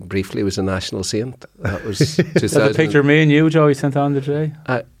when I briefly was a national saint. That was 2000. There's a picture of me and you, Joey, sent on today.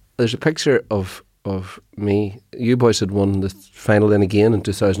 There's a picture of me. You boys had won the final then again in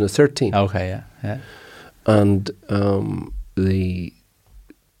 2013. Okay, yeah. And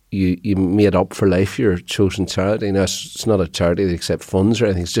you made up for life your chosen charity. Now it's not a charity that accepts funds or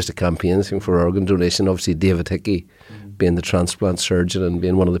anything. It's just a campaign thing for organ donation. Obviously, David Hickey, being the transplant surgeon and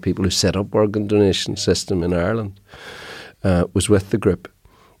being one of the people who set up organ donation system in Ireland, was with the group,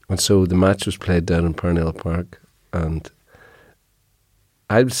 and so the match was played down in Parnell Park, and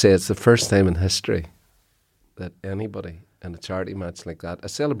I would say it's the first time in history that anybody in a charity match like that, a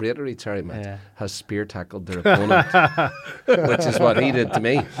celebratory charity match, has spear tackled their opponent, which is what he did to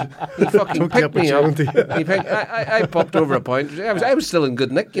me. He fucking picked me up. I popped over a point. I was still in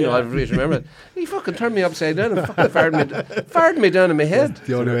good nick, you know. I remember it. He fucking turned me upside down and fucking fired me down in my head. That's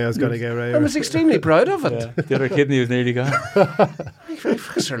the only way I was going to get right. I was extremely proud of it. Yeah. The other kidney was nearly gone. I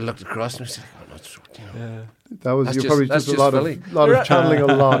sort of looked across and I said, "Oh, that's you know." That was That's probably just just a lot of channeling a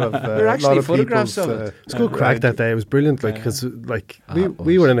lot of there are actually photographs people's, of it. It's a good crack that day. It was brilliant, like because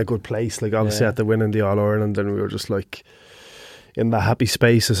we were in a good place, like obviously after winning the All Ireland, and we were just like in that happy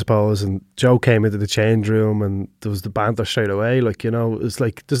space, I suppose. And Joe came into the change room, and there was the banter straight away. Like, you know, it's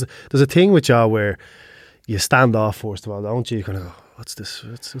like there's a thing with Joe where you stand off first of all, don't you? You kind of go, what's this?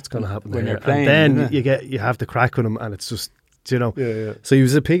 What's going to happen when here? you're playing, and then you have the crack with him, and it's just, you know. Yeah. So he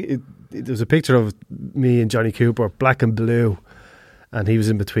was there was a picture of me and Johnny Cooper, black and blue, and he was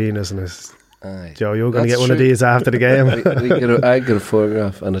in between us. And Joe, you're going to get one of these after the game. I got a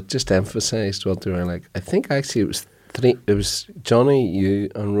photograph, and it just emphasised what they were like. I think actually it was three. It was Johnny, you,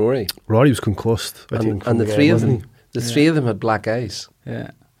 and Rory. Rory was concussed, I think, and the three of them. The three of them had black eyes.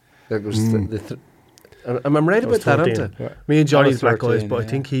 Yeah, that was I'm right about that, aren't I? Me and Johnny had black eyes, but I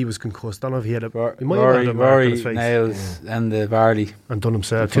think he was concussed. I don't know if he had a. He might have had a mark on his face. Nails, and the Varley. And done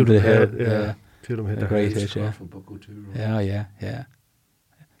himself. Two to the head. Yeah. Two of them hit a the great head. Hit, yeah.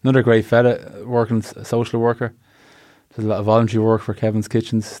 Another great fella, working social worker. There's a lot of voluntary work for Kevin's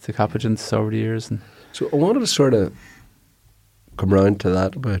Kitchens, the Capuchins over the years. And so I wanted to sort of come round to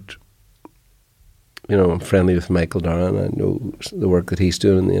that about, you know, I'm friendly with Michael Doran. I know the work that he's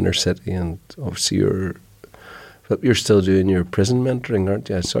doing in the inner city, and obviously you're still doing your prison mentoring, aren't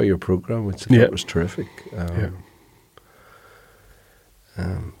you? I saw your programme, which I thought was terrific.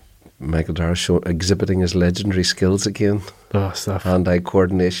 Michael Doran exhibiting his legendary skills again. Oh, stuff. Hand-eye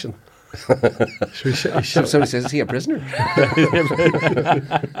coordination. Somebody says, is he a prisoner?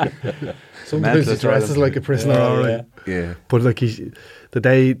 Sometimes he dresses like a prisoner, alright. Yeah. But like the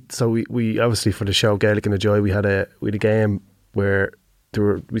day, so we obviously for the show Gaelic and the Joy, we had a game where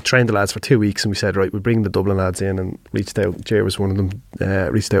we trained the lads for 2 weeks, and we said, right, we bring the Dublin lads in, and reached out. Jay was one of them.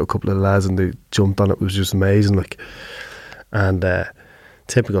 Reached out a couple of the lads, and they jumped on it. It was just amazing, like. And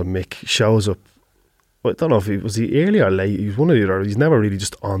typical Mick shows up. I don't know if he was early or late. He was one of the other. He's never really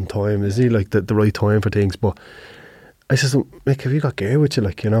just on time, is he? Like the right time for things. But I said, Mick, have you got gear with you?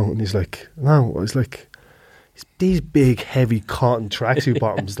 Like, you know? And he's like, no. I was like, these big, heavy cotton tracksuit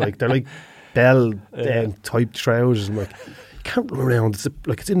bottoms, like they're like bell type trousers. I'm like, can't run around.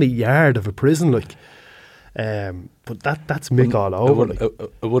 It's in the yard of a prison, like. But that's Mick all over.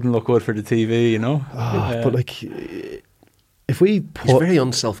 It wouldn't look good for the TV, you know. But like, if we put, he's very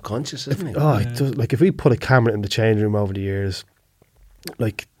unself-conscious, isn't he? It does, like if we put a camera in the change room over the years,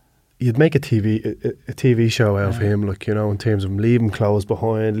 like you'd make a TV show out of him, like, you know, in terms of leaving clothes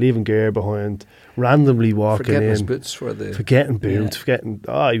behind, leaving gear behind, randomly walking forgetting in, his boots forgetting boots, forgetting.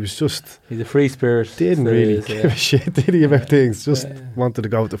 He was just. He's a free spirit. Didn't really give a shit, did he, about things? Just wanted to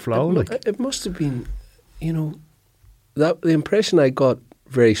go with the flow. It must have been, you know, that the impression I got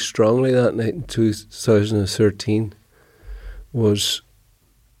very strongly that night in 2013 was,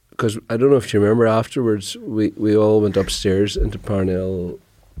 because I don't know if you remember, afterwards we all went upstairs into Parnell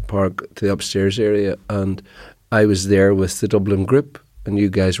Park to the upstairs area, and I was there with the Dublin group, and you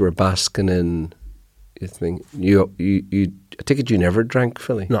guys were basking in. I take it you never drank,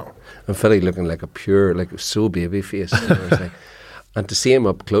 Philly? No. And Philly looking like a pure, like so baby face. And I was like, and to see him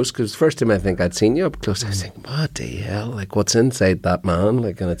up close, because the first time I think I'd seen you up close, I was thinking, what the hell? Like, what's inside that man?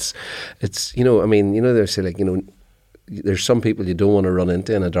 Like, and it's you know, I mean, you know, they say, like, you know, there's some people you don't want to run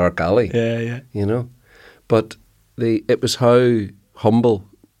into in a dark alley. Yeah. You know, but it was how humble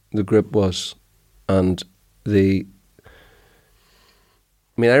the group was, and I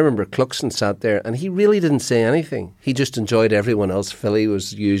mean, I remember Cluxon sat there and he really didn't say anything. He just enjoyed everyone else. Philly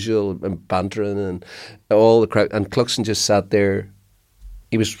was usual and bantering and all the crowd. And Cluxon just sat there.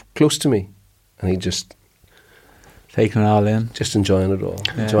 He was close to me and he just... taking it all in. Just enjoying it all.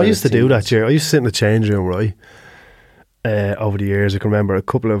 Yeah. I used to do that, Jerry. I used to sit in the change room, right? Over the years, I can remember a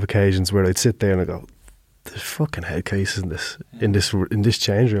couple of occasions where I'd sit there and I'd go, there's fucking head cases in this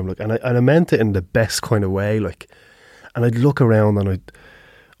change room, like, and I meant it in the best kind of way, like, and I'd look around and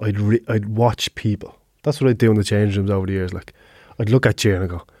I'd watch people. That's what I'd do in the change rooms over the years. Like, I'd look at you and I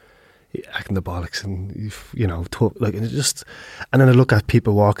go, you're acting the bollocks, and you know, like, and then I'd look at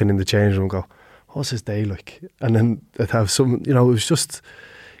people walking in the change room and go, what's his day like? And then I'd have some, you know, it was just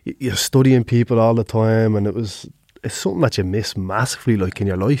you're studying people all the time, and it's something that you miss massively, like, in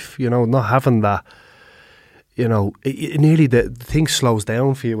your life, you know, not having that. You know, it nearly the thing slows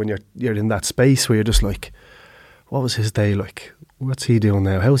down for you when you're in that space where you're just like, what was his day like? What's he doing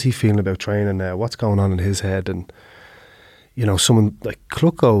now? How's he feeling about training now? What's going on in his head? And, you know, someone like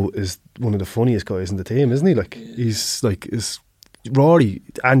Clucko is one of the funniest guys in the team, isn't he? Like, he's like, Rory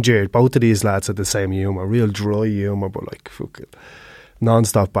and Jared, both of these lads had the same humour, real dry humour, but like fucking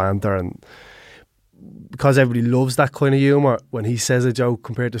non-stop banter. And because everybody loves that kind of humour, when he says a joke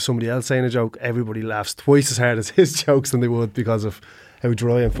compared to somebody else saying a joke, everybody laughs twice as hard as his jokes than they would because of how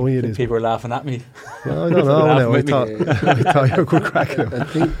dry and funny it is. People are laughing at me. No, I don't know. I thought you were good cracking. I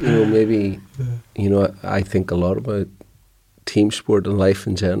think, you know, maybe, you know, I think a lot about team sport and life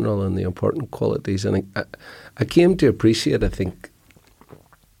in general and the important qualities. And I came to appreciate, I think,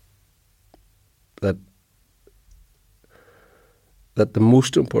 that the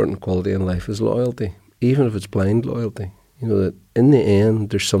most important quality in life is loyalty, even if it's blind loyalty. You know, that in the end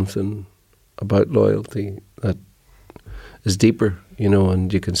there's something about loyalty that is deeper, you know,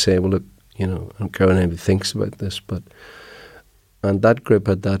 and you can say, well, look, you know, I don't care what anybody thinks about this, and that group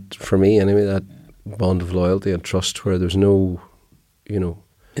had that, for me anyway, that bond of loyalty and trust where there's no, you know.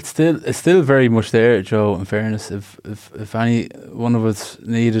 It's still very much there, Joe, in fairness. If any one of us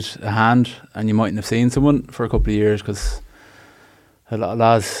needed a hand and you mightn't have seen someone for a couple of years, because a lot of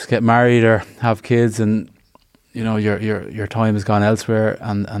lads get married or have kids, and you know your time has gone elsewhere,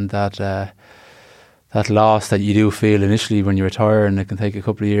 and that loss that you do feel initially when you retire, and it can take a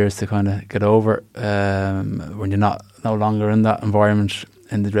couple of years to kind of get over when you're no longer in that environment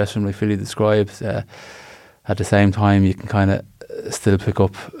in the dressing room like Philly describes. At the same time, you can kind of still pick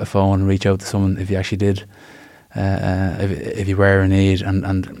up a phone and reach out to someone if you actually did, if you were in need, and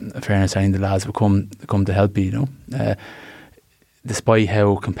in fairness, I think the lads would come to help you, you know. Despite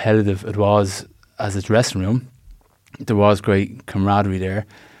how competitive it was as a dressing room, there was great camaraderie there.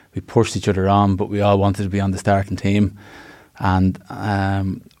 We pushed each other on, but we all wanted to be on the starting team. And I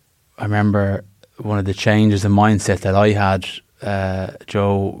remember one of the changes in mindset that I had,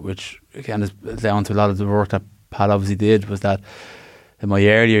 Joe, which again is down to a lot of the work that Pat obviously did, was that in my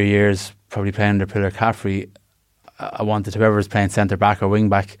earlier years, probably playing under Pillar Caffrey, I wanted whoever was playing centre back or wing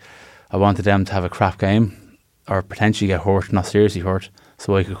back, I wanted them to have a crap game or potentially get hurt, not seriously hurt,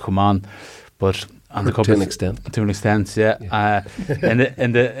 so I could come on. But on the to an extent, yeah. In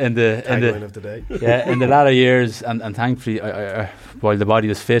the latter years, and thankfully, while the body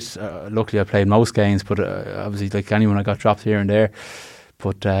was fit, luckily I played most games. But obviously, like anyone, I got dropped here and there.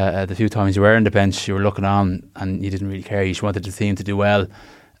 But the few times you were on the bench, you were looking on, and you didn't really care. You just wanted the team to do well,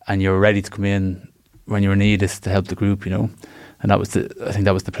 and you were ready to come in when you were needed to help the group, you know. And I think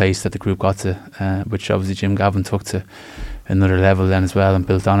that was the place that the group got to, which obviously Jim Gavin took to another level then as well and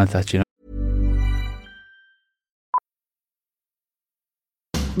built on it, that, you know.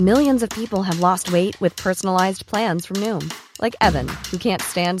 Millions of people have lost weight with personalized plans from Noom. Like Evan, who can't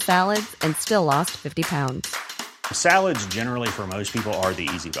stand salads and still lost 50 pounds. Salads generally for most people are the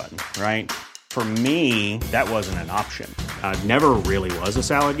easy button, right? For me, that wasn't an option. I never really was a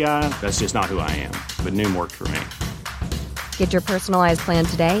salad guy. That's just not who I am. But Noom worked for me. Get your personalized plan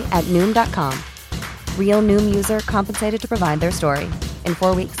today at Noom.com. Real Noom user compensated to provide their story. In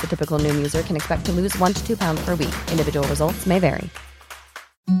 4 weeks, the typical Noom user can expect to lose 1 to 2 pounds per week. Individual results may vary.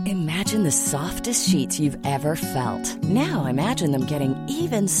 Imagine the softest sheets you've ever felt. Now imagine them getting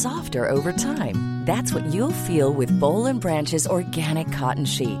even softer over time. That's what you'll feel with Boll & Branch's organic cotton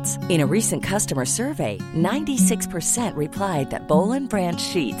sheets. In a recent customer survey, 96% replied that Boll & Branch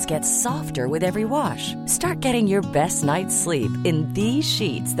sheets get softer with every wash. Start getting your best night's sleep in these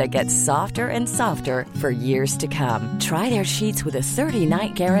sheets that get softer and softer for years to come. Try their sheets with a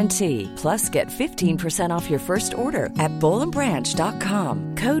 30-night guarantee. Plus, get 15% off your first order at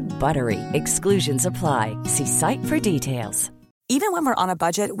bollandbranch.com. Code BUTTERY. Exclusions apply. See site for details. Even when we're on a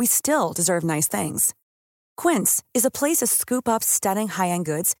budget, we still deserve nice things. Quince is a place to scoop up stunning high-end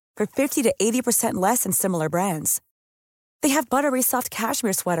goods for 50 to 80% less than similar brands. They have buttery soft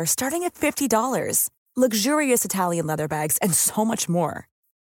cashmere sweaters starting at $50, luxurious Italian leather bags, and so much more.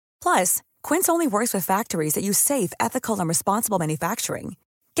 Plus, Quince only works with factories that use safe, ethical, and responsible manufacturing.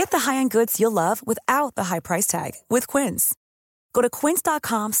 Get the high-end goods you'll love without the high price tag with Quince. Go to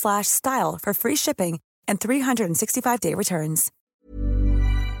quince.com/style for free shipping and 365-day returns.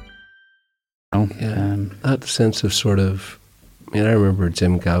 That sense of sort of, I remember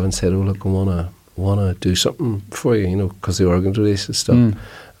Jim Gavin said, "Oh, look, I wanna do something for you, you know, because the organ release and stuff." And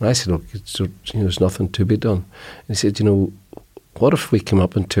I said, "Look, there's nothing to be done." And he said, "You know, what if we came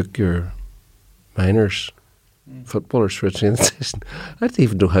up and took your minors footballers for a training session?" I didn't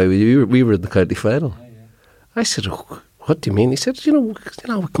even know how we were in the county final. I said, "Oh, what do you mean?" He said, "You know,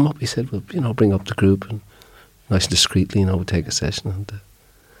 we'll come up." He said, "We'll, bring up the group and nice and discreetly, we'll take a session." And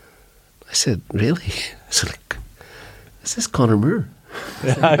I said, "Really?" I said, "Like, is this Conor Moore?"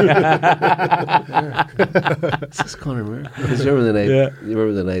 Is this Conor Moore? Because you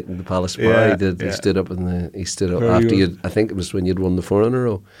remember the night in the Palace Bar? He stood up after I think it was when you'd won the 4 in a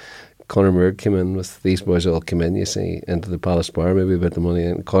row. Conor Moore came in with these boys all came in, you see, into the Palace Bar, maybe about the money.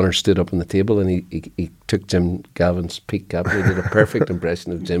 And Conor stood up on the table and he took Jim Gavin's peak cap. He did a perfect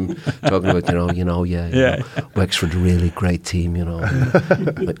impression of Jim talking about, Wexford, a really great team,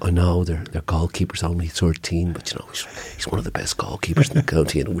 I know their goalkeeper's only 13, but he's one of the best goalkeepers in the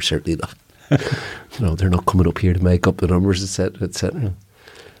county, and we're certainly not. They're not coming up here to make up the numbers, etc., etc.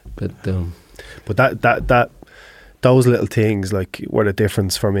 But that. Those little things were the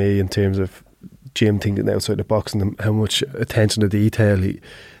difference for me in terms of Jim thinking outside the box and how much attention to detail,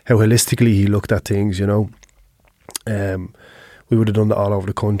 how holistically he looked at things. We would have done that all over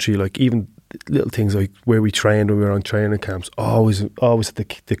the country. Even little things like where we trained when we were on training camps. Always at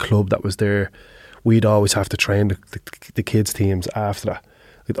the club that was there. We'd always have to train the kids' teams after that.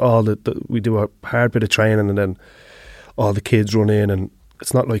 We do a hard bit of training and then all the kids run in, and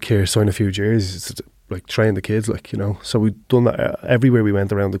it's not like here sign a few jerseys. It's train the kids, So we'd done that everywhere we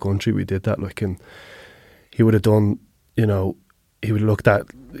went around the country. We did that, and he would have done, he would have looked at,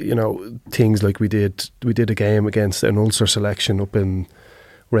 things like we did a game against an Ulster selection up in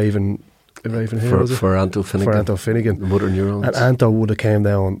Ravenhill for Anto Finnegan, the motor neurons. And Anto would have came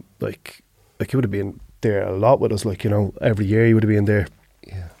down he would have been there a lot with us, every year he would have been there.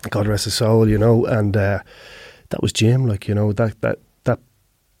 Yeah. God rest his soul, and that was Jim, that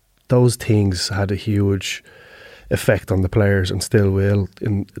those things had a huge effect on the players and still will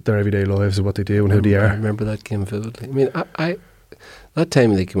in their everyday lives of what they do and who they are. I remember that game vividly. I that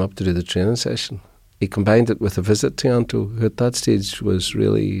time they came up to do the training session, he combined it with a visit to Anto, who at that stage was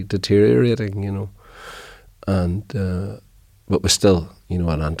really deteriorating, and but was still,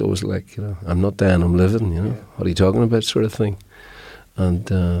 and Anto was like, "I'm not dying, I'm living, what are you talking about," sort of thing.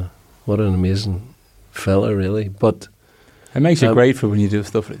 And what an amazing fella, really. But it makes you grateful when you do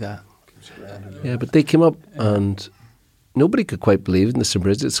stuff like that. Yeah, but they came up and nobody could quite believe in the St.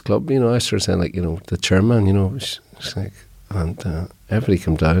 Bridget's Club. I started saying, the chairman, it's like, and everybody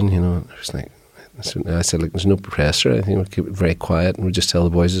came down, and it was like, I said, there's no pressure. I think we'll keep it very quiet and we'll just tell the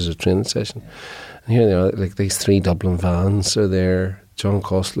boys there's a training session. And here they are, these 3 Dublin vans are there, John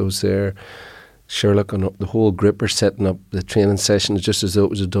Costello's there, Sherlock and the whole group are setting up the training session just as though it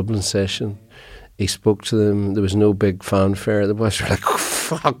was a Dublin session. He spoke to them. There was no big fanfare. The boys were like,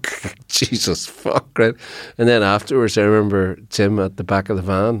 fuck, Jesus, fuck, right? And then afterwards, I remember Tim at the back of the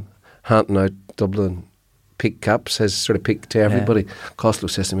van handing out Dublin peak caps, his sort of peak to everybody. Costello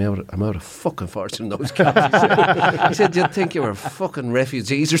says to me, I'm out of fucking fortune in those caps. He said, you'd think you were fucking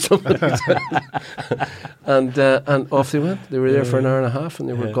refugees or something. and off they went. They were there for an hour and a half and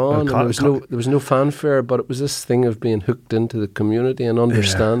they were gone. And there was no fanfare, but it was this thing of being hooked into the community and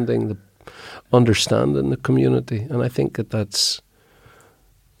understanding the community. And I think that's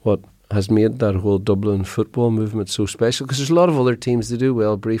what has made that whole Dublin football movement so special, because there's a lot of other teams that do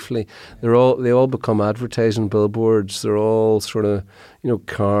well briefly. They all become advertising billboards. They're all sort of,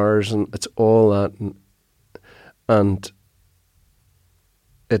 cars, and it's all that, and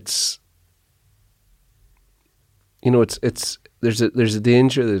it's there's a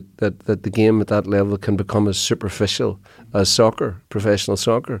danger that the game at that level can become as superficial as soccer, professional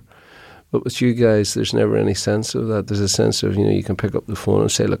soccer. But with you guys, there's never any sense of that. There's a sense of, you can pick up the phone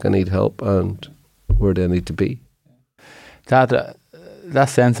and say, look, I need help, and where do I need to be? That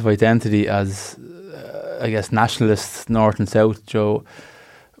sense of identity as, I guess, nationalists, north and south, Joe,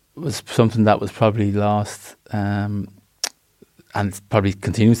 was something that was probably lost, and it probably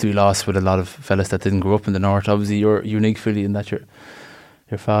continues to be lost with a lot of fellas that didn't grow up in the north. Obviously, you're unique, Philly, in that your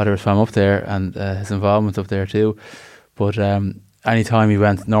father was from up there, and his involvement up there too. But any time you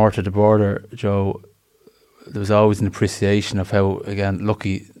went north of the border, Joe, there was always an appreciation of how, again,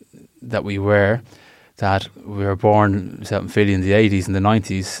 lucky that we were, that we were born out in Philly in the 80s and the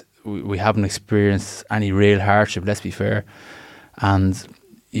 90s. We haven't experienced any real hardship, let's be fair. And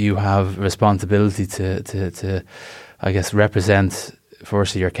you have a responsibility to I guess, represent,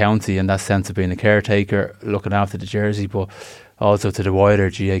 firstly, your county in that sense of being a caretaker, looking after the jersey, but also to the wider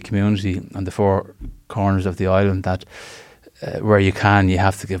GA community and the four corners of the island, that where you can, you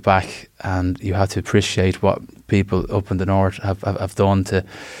have to give back, and you have to appreciate what people up in the north have done to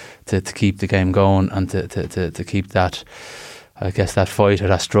keep the game going, and to keep that, I guess, that fight or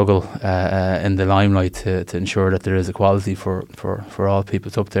that struggle in the limelight to ensure that there is equality for all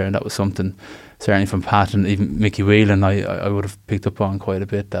peoples up there. And that was something, certainly from Pat and even Mickey Whelan, I would have picked up on quite a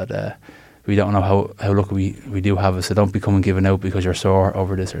bit, that we don't know how lucky we do have it. So don't be coming giving out because you're sore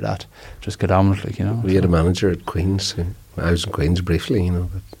over this or that. Just get on with it, We had a manager at Queen's. I was in Queen's briefly, but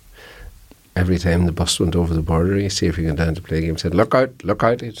every time the bus went over the border, you see if you get down to play a game, said, look out,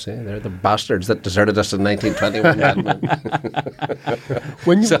 he'd say, they're the bastards that deserted us in 1921.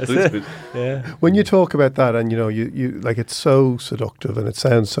 When you talk about that, and you like, it's so seductive and it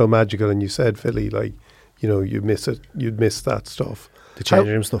sounds so magical, and you said, Philly, like, you miss it, you'd miss that stuff, the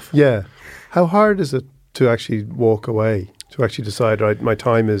changing room stuff. Yeah. How hard is it to actually walk away, to actually decide, right, my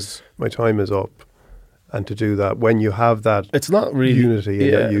time is up? And to do that when you have that, it's not really unity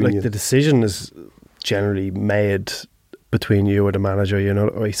in that union. Like, the decision is generally made between you or the manager,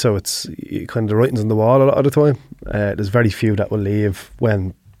 right? So it's kind of the writing's on the wall a lot of the time. There's very few that will leave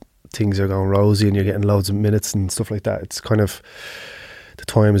when things are going rosy and you're getting loads of minutes and stuff like that. It's kind of, the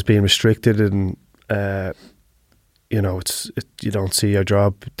time is being restricted, and you don't see your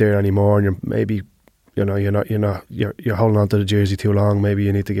job there anymore, and you're maybe, you're holding on to the jersey too long. Maybe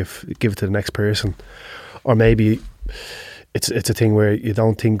you need to give it to the next person. Or maybe it's a thing where you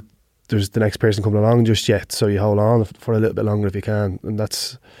don't think there's the next person coming along just yet, so you hold on for a little bit longer if you can. And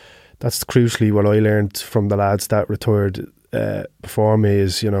that's crucially what I learned from the lads that retired before me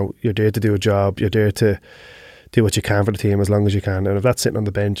is, you're there to do a job, you're there to do what you can for the team as long as you can. And if that's sitting on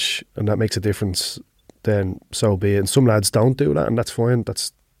the bench and that makes a difference, then so be it. And some lads don't do that, and that's fine.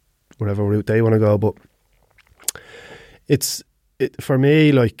 That's whatever route they want to go. But for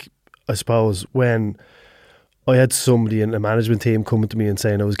me, like, I suppose when I had somebody in the management team coming to me and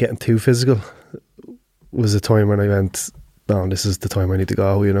saying I was getting too physical, was a time when I went, no, this is the time I need to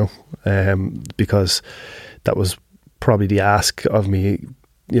go, because that was probably the ask of me,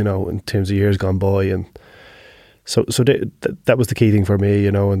 in terms of years gone by. And so that was the key thing for me,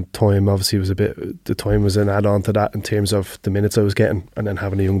 and time obviously was the time was an add-on to that in terms of the minutes I was getting, and then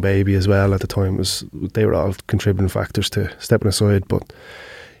having a young baby as well at the time, they were all contributing factors to stepping aside. But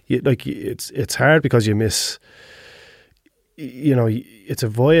it's hard because you miss, it's a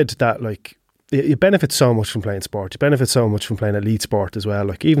void that, like, you benefit so much from playing sport. You benefit so much from playing elite sport as well.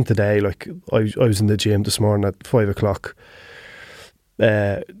 Like, even today, like, I was in the gym this morning at 5 o'clock.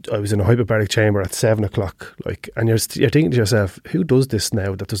 I was in a hyperbaric chamber at 7 o'clock. Like, and you're thinking to yourself, who does this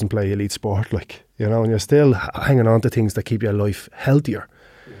now that doesn't play elite sport? Like, and you're still hanging on to things that keep your life healthier.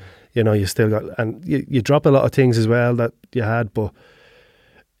 You still got, and you drop a lot of things as well that you had, but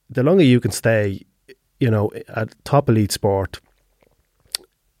the longer you can stay, at top elite sport,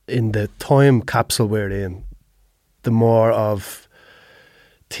 in the time capsule we're in, the more of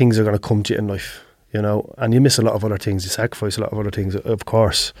things are going to come to you in life, you know, and you miss a lot of other things, you sacrifice a lot of other things, of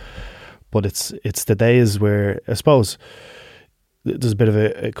course, but it's the days where I suppose there's a bit of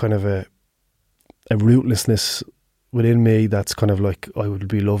a kind of a rootlessness within me that's kind of like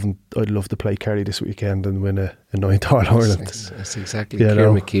I'd love to play Kerry this weekend and win a 9th All-Ireland. That's exactly.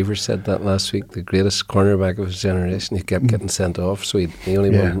 Kieran McKeever said that last week, the greatest cornerback of his generation. He kept getting sent off, so he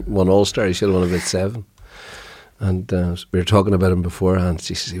only won one All-Star. He should have won about 7. And we were talking about him beforehand.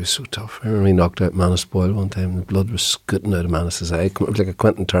 Jesus, he was so tough. I remember he knocked out Manus Boyle one time. The blood was scooting out of Manus's eye. It was like a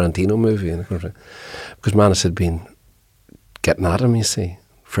Quentin Tarantino movie. Because Manus had been getting at him, you see.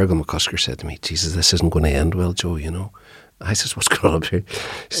 Fergal McCusker said to me, Jesus, this isn't going to end well, Joe, you know. I says, what's going on up here?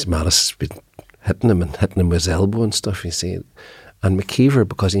 He says, Manus has been hitting him with his elbow and stuff, you see. And McKeever,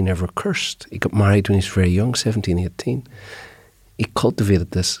 because he never cursed, he got married when he was very young, 17, 18. He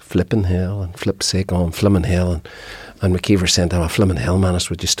cultivated this flipping hell and flip sake on flimming hell. And McKeever sent him a flimming hell, Manus,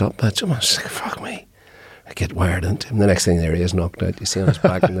 would you stop that? So I was like, fuck me. I get wired into him. The next thing there he is knocked out. You see on his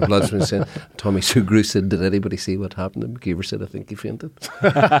back and the blood's been saying. Tommy Sugru said, did anybody see what happened? And McKeever said, I think he fainted.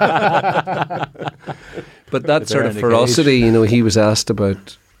 But that sort of ferocity, you know, he was asked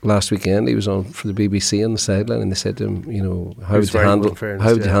about last weekend. He was on for the BBC on the sideline and they said to him, you know, how would you handle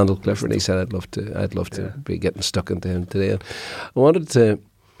Clifford? And he said, I'd love to be getting stuck into him today. And I wanted to,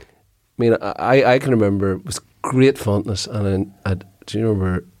 I can remember with great fondness, and do you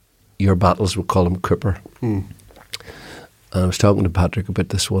remember your battles would call him Cooper? And I was talking to Patrick about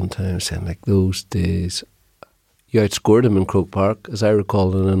this one time, saying like those days you outscored him in Croke Park, as I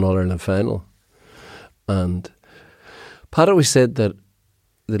recall, in an All-Ireland final. And Pat always said that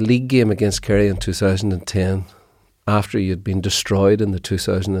the league game against Kerry in 2010, after you'd been destroyed in the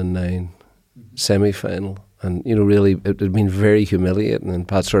 2009 semi-final, and you know, really it had been very humiliating, and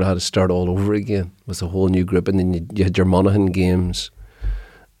Pat sort of had to start all over again with a whole new group, and then you had your Monaghan games,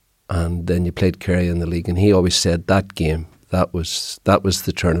 and then you played Kerry in the league, and he always said that game, that was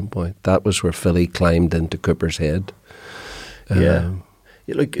the turning point. That was where Philly climbed into Cooper's head.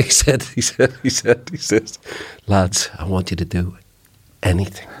 Like he says, lads, I want you to do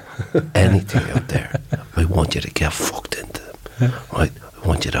anything out there. I want you to get fucked into them, right? I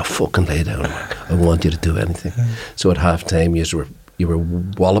want you to fucking lay down. I want you to do anything. So at half time, you were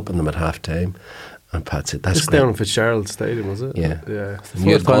walloping them at half time. And Pat said, that's just down in Fitzgerald Stadium, was it? Yeah.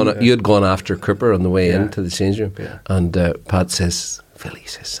 You had gone after Cooper on the way into the change room. Yeah. And Pat says, Philly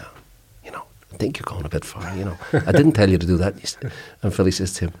says, you know, I think you're going a bit far, you know. I didn't tell you to do that. And Philly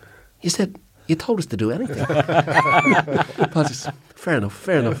says to him, you said, you told us to do anything. Pat says, fair enough.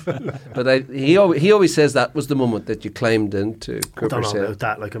 But he always says that was the moment that you climbed into Cooper's head. I don't know about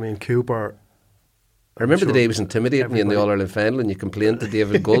that. Like, I mean, Cooper... I remember the day he was intimidating you in the All-Ireland final and you complained to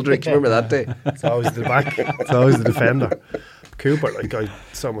David Goldrick. Remember that day? It's always the back. It's always the defender. Cooper, like, I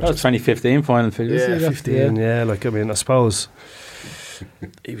so much... That was 2015 final figure. Yeah, 15, yeah. Like, I mean, I suppose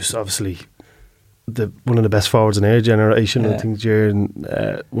he was obviously one of the best forwards in our generation. I think during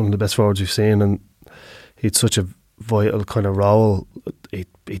one of the best forwards we've seen, and he had such a vital kind of role. He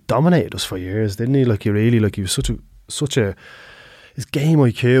dominated us for years, didn't he? Like, he was such a his game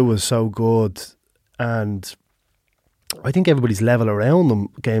IQ was so good. And I think everybody's level around them,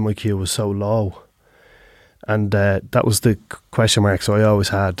 game IQ was so low. And that was the question marks I always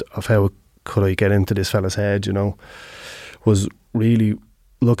had of how could I get into this fella's head, you know, was really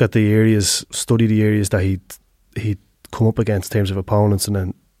look at the areas, study the areas that he'd come up against in terms of opponents, and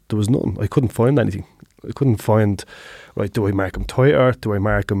then there was nothing. I couldn't find anything. I couldn't find, right, do I mark him tighter? Do I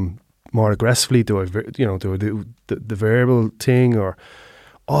mark him more aggressively? Do I do the verbal thing, or...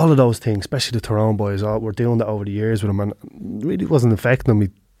 all of those things, especially the Tyrone boys, were doing that over the years with him, and it really wasn't affecting him.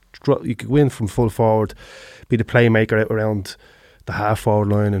 You could win from full forward, be the playmaker out around the half forward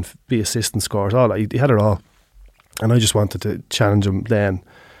line, and be assistant scorers. All that. He had it all, and I just wanted to challenge him then,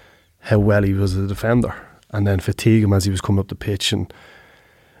 how well he was as a defender, and then fatigue him as he was coming up the pitch. And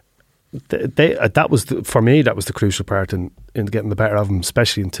that was for me. That was the crucial part in getting the better of him,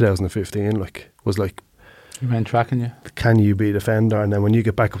 especially in 2015. He went tracking you. Can you be a defender? And then when you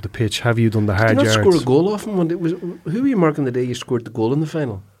get back up the pitch, have you done the hard yards? Did you not score a goal off him? Who were you marking the day you scored the goal in the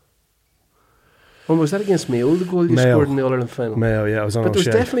final? Or was that against Mayo, the goal you scored in the All-Ireland final? Mayo, yeah. I was on. But there was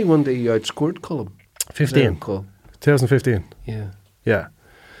definitely one day you outscored Cullum. 2015. Yeah.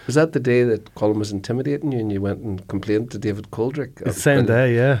 Was that the day that Cullum was intimidating you and you went and complained to David Goldrick? The same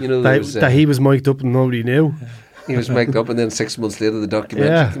day, yeah. You know, that he was mic'd up and nobody knew. He was mic'd up, and then 6 months later the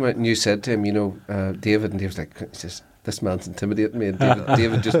documentary came out, and you said to him, you know, David, and David's like, this man's intimidating me, and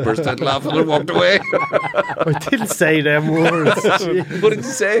David just burst out laughing and walked away. I didn't say them words. What did you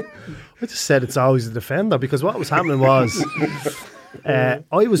say? I just said it's always the defender, because what was happening was I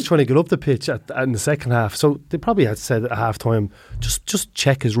was trying to get up the pitch in the second half, so they probably had said at half time, just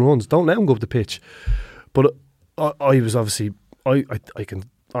check his runs, don't let him go up the pitch. But I was obviously, I can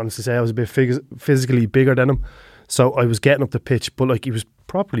honestly say I was a bit physically bigger than him, so I was getting up the pitch, but like he was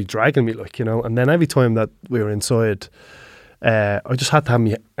properly dragging me, like, you know. And then every time that we were inside, I just had to have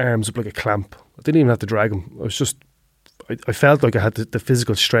my arms up like a clamp. I didn't even have to drag him. I felt like I had the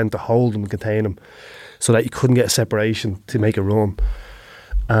physical strength to hold him and contain him, so that he couldn't get a separation to make a run.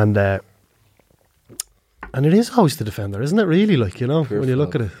 And it is always the defender, isn't it? Really, like, you know, when you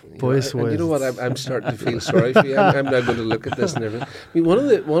look at it, boys. You know what? I'm starting to feel sorry for you. I'm now going to look at this and everything. I mean, one of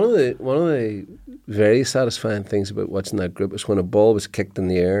the very satisfying things about watching that group is when a ball was kicked in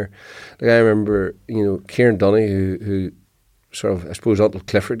the air. Like, I remember, you know, Kieran Dunny, who sort of, I suppose, Uncle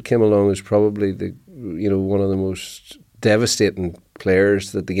Clifford came along, was probably one of the most devastating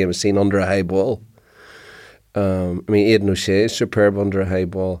players that the game has seen under a high ball. I mean, Aidan O'Shea is superb under a high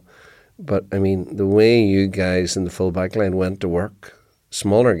ball. But, I mean, the way you guys in the full back line went to work,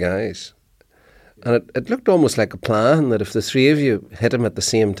 smaller guys, and it looked almost like a plan that if the three of you hit him at the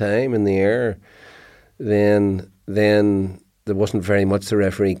same time in the air, then there wasn't very much the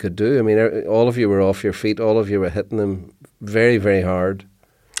referee could do. I mean, all of you were off your feet. All of you were hitting them very, very hard.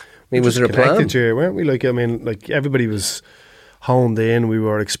 I mean, was there a plan? Here, weren't we? Like, I mean, like everybody was honed in. We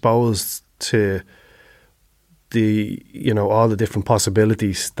were exposed to the, you know, all the different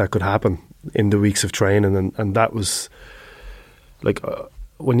possibilities that could happen in the weeks of training, and that was like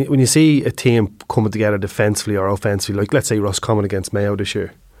when you see a team coming together defensively or offensively, like let's say Roscommon against Mayo this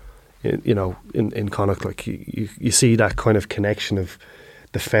year, you know, in Connacht, like you see that kind of connection of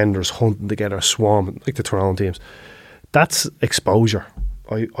defenders hunting together, swarming like the Tyrone teams. That's exposure.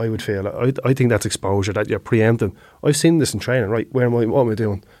 I would feel. I think that's exposure, that you're preempting. I've seen this in training. Right, what am I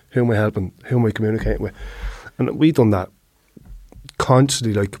doing? Who am I helping? Who am I communicating with? And we've done that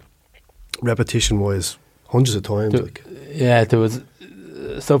constantly, like repetition-wise, hundreds of times. There was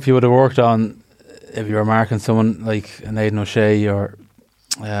stuff you would have worked on if you were marking someone like an Aidan O'Shea or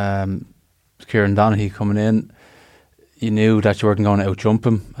Kieran Donaghy coming in. You knew that you weren't going to out-jump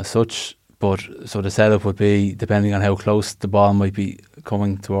him as such, but so the setup would be, depending on how close the ball might be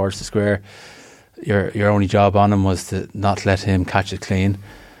coming towards the square, your only job on him was to not let him catch it clean,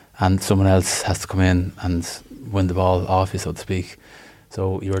 and someone else has to come in and win the ball off you, so to speak.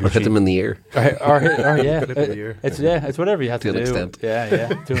 So you were hit them in the ear, or it's whatever you have to do. To an extent,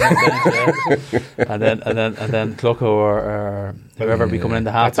 and then Clucko or whoever be coming in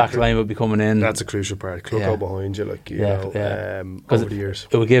the half back line would be coming in. That's a crucial part. Clucko behind you, like over the years,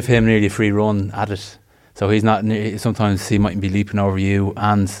 it would give him nearly a free run at it. So he's not. Sometimes he mightn't be leaping over you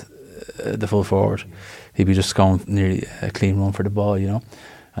and the full forward. He'd be just going nearly a clean run for the ball, you know.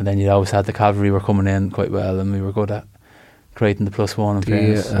 And then you always had the cavalry were coming in quite well, and we were good at creating the +1 in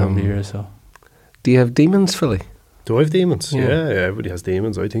fairness over the years. So, do you have demons, Philly? Do I have demons? Yeah, everybody has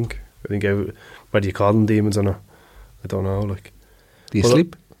demons. I think whether you call them demons or not, I don't know. Like, do you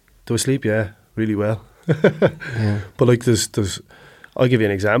sleep? Do I sleep? Yeah, really well. But like, there's. I'll give you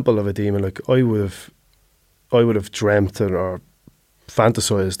an example of a demon. Like, I would have dreamt or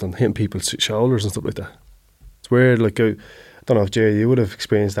fantasized on hitting people's shoulders and stuff like that. It's weird. Like, I don't know if Jerry, you would have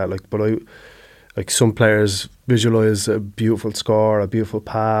experienced that. Like some players visualise a beautiful score, a beautiful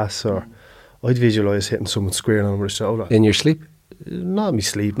pass, or I'd visualise hitting someone square on the shoulder. In your sleep? Not in my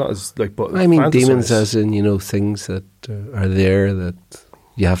sleep, not as like. But I mean, demons, as in, you know, things that are there that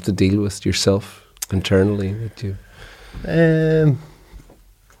you have to deal with yourself internally. That you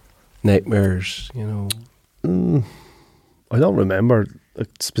nightmares, you know. I don't remember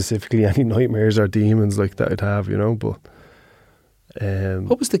specifically any nightmares or demons like that I'd have, you know, but.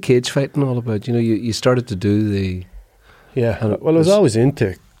 What was the cage fighting all about? You know, you started to do the... Yeah, well, I was always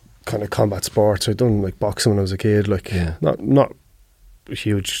into kind of combat sports. I'd done like boxing when I was a kid, like not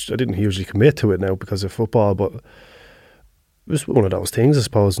huge. I didn't hugely commit to it now because of football, but it was one of those things, I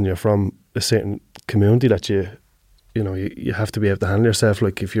suppose, and you're from a certain community that you know, you have to be able to handle yourself.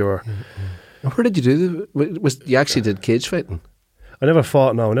 Like if you're... Where did you do you actually did cage fighting? I never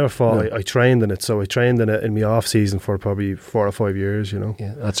fought. I trained in it. So I trained in it in my off season for probably 4 or 5 years, you know.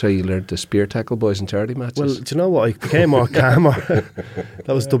 Yeah, that's how you learned to spear tackle boys in charity matches. Well, do you know what? I became more calmer. That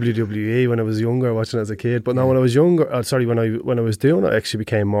was WWE when I was younger, watching it as a kid. But now when I was younger, when I was doing it, I actually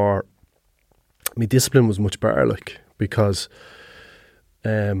became more. My discipline was much better, like, because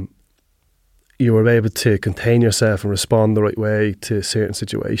you were able to contain yourself and respond the right way to certain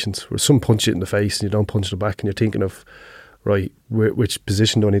situations. Where some punch you in the face and you don't punch them back, and you're thinking of, right, which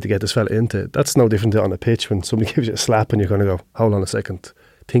position do I need to get this fella into? That's no different to on a pitch when somebody gives you a slap and you're going to go, hold on a second,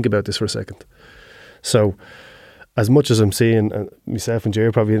 think about this for a second. So as much as I'm seeing myself and Jerry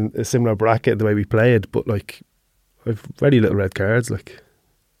are probably in a similar bracket the way we played, but like I've very little red cards. Like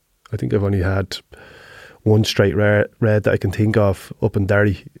I think I've only had one straight red that I can think of up in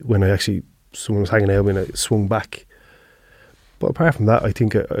Derry when someone was hanging out and I swung back. But apart from that, I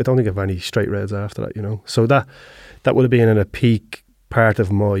don't think I've any straight reds after that, you know. So that would have been in a peak part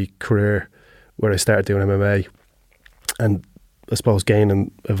of my career where I started doing MMA and I suppose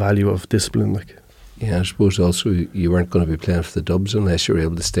gaining a value of discipline. Like, yeah, I suppose also you weren't going to be playing for the Dubs unless you were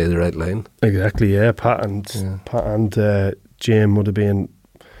able to stay the right line. Exactly, yeah. Pat and Jim would have been,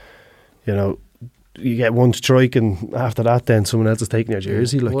 you know, you get one strike and after that then someone else is taking your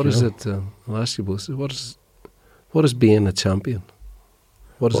jersey. Like, what is it? I'll ask you both. What is being a champion?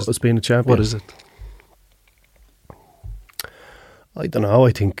 What is being a champion? What is it? I don't know.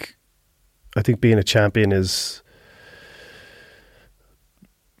 I think being a champion is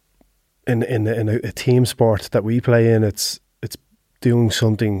in a team sport that we play in. It's doing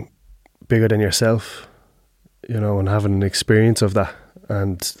something bigger than yourself, you know, and having an experience of that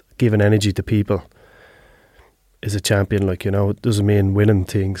and giving energy to people is a champion. Like, you know, it doesn't mean winning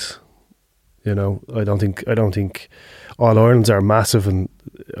things. You know, I don't think All Irelands are massive, and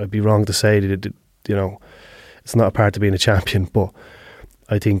I'd be wrong to say that, you know, it's not a part of being a champion. But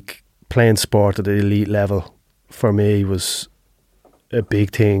I think playing sport at the elite level for me was a big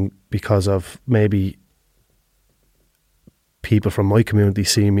thing because of maybe people from my community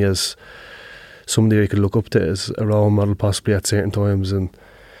see me as somebody I could look up to as a role model possibly at certain times, and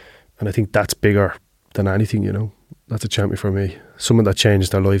I think that's bigger than anything, you know. That's a champion for me. Someone that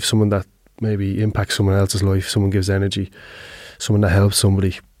changed their life, someone that maybe impacts someone else's life, someone gives energy, someone that helps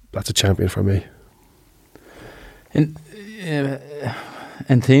somebody. That's a champion for me. In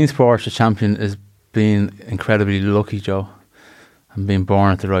team sports, a champion is being incredibly lucky, Joe, and being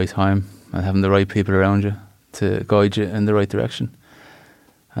born at the right time and having the right people around you to guide you in the right direction.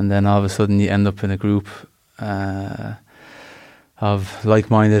 And then all of a sudden you end up in a group of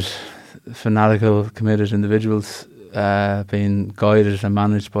like-minded, fanatical, committed individuals being guided and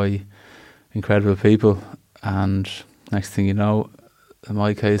managed by incredible people. And next thing you know, in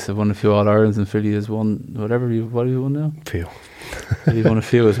my case, I've won a few All-Irelands and Philly has won what have you won now? Few. You've won a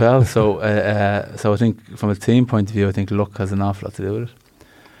few as well. So I think from a team point of view, I think luck has an awful lot to do with it.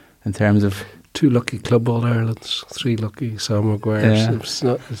 In terms of 2 lucky Club All-Irelands, 3 lucky Sam Maguires. Yeah. It's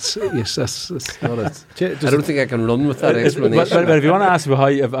not it. I don't think I can run with that explanation. But if you want to ask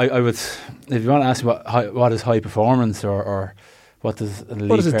me if you want to ask me what is high performance or what does an elite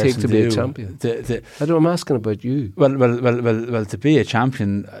what does it take person to do? be a champion? I'm asking about you. Well, to be a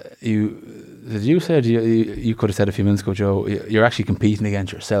champion, you said you could have said a few minutes ago, Joe, you're actually competing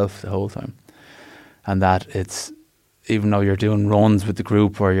against yourself the whole time, and that it's, even though you're doing runs with the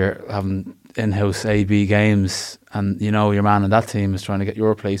group or you're having in-house A-B games and you know your man on that team is trying to get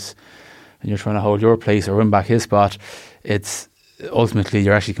your place and you're trying to hold your place or win back his spot, it's ultimately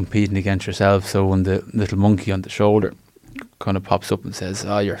you're actually competing against yourself. So when the little monkey on the shoulder kind of pops up and says,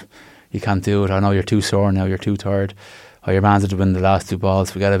 you can't do it, I know you're too sore now, you're too tired, or your man's had to win the last 2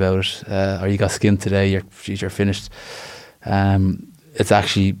 balls, forget about it, or you got skinned today, you're finished. It's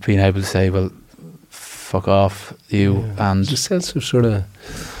actually being able to say, well, fuck off, you. Yeah. And there's a sense of sort of,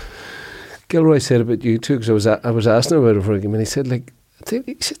 Gilroy said about you too, because I was asking him about it for him, and he said, like,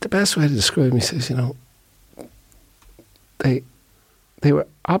 he said the best way to describe him, he says, you know, they were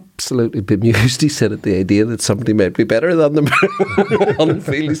absolutely bemused, he said, at the idea that somebody might be better than them on the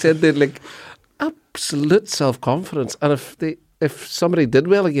field. He said they'd like absolute self-confidence, and if somebody did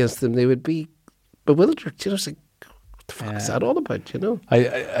well against them, they would be bewildered. You know, it's like, what the fuck is that all about? You know, I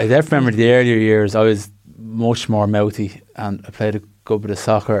definitely remember the earlier years. I was much more mouthy, and I played a good bit of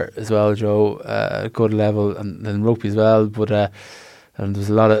soccer as well, Joe, at a good level, and then rugby as well. But and there was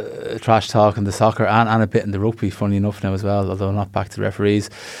a lot of trash talk in the soccer and a bit in the rugby, funny enough now as well, although not back to the referees.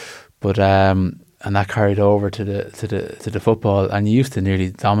 But and that carried over to the football, and you used to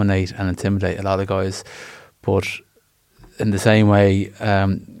nearly dominate and intimidate a lot of guys. But in the same way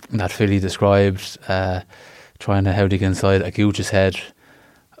that Philly described, trying to how to get inside a Gooch's head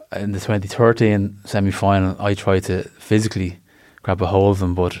in the 2013 semi-final, I tried to physically grab a hold of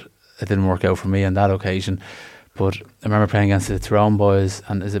him, but it didn't work out for me on that occasion. But I remember playing against the Tyrone boys,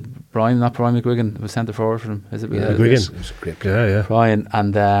 and is it Brian, not Brian McGuigan, who was centre forward for them? Is it? Yeah, McGuigan. It was a great guy, yeah. Brian,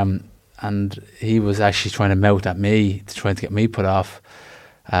 and he was actually trying to mount at me, trying to get me put off,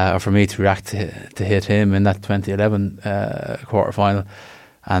 or for me to react to hit him in that 2011 quarter final.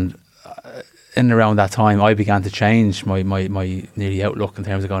 And in and around that time, I began to change my nearly outlook in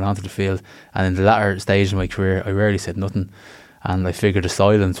terms of going onto the field. And in the latter stage of my career, I rarely said nothing. And I figured the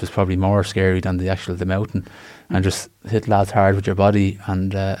silence was probably more scary than the mountain, and just hit lads hard with your body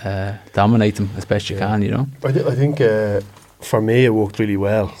and dominate them as best you can, you know. I think for me it worked really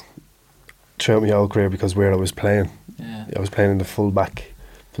well throughout my whole career because where I was playing. Yeah. I was playing in the full-back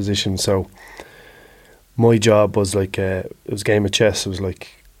position, so my job was like, it was a game of chess. It was like,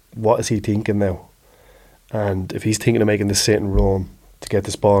 what is he thinking now? And if he's thinking of making this certain run to get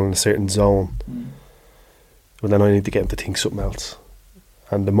this ball in a certain zone, well, then I need to get him to think something else.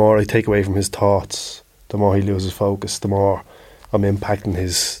 And the more I take away from his thoughts, the more he loses focus, the more I'm impacting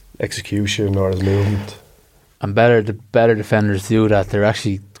his execution or his movement. And the better defenders do that, they're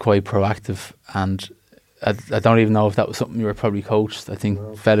actually quite proactive. And I don't even know if that was something you were probably coached. I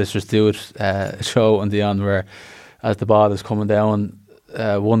think fellas just do it, show on the end where as the ball is coming down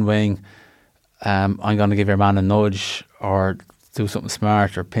one wing, I'm going to give your man a nudge or do something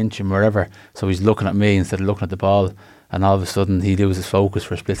smart or pinch him wherever. So he's looking at me instead of looking at the ball, and all of a sudden he loses focus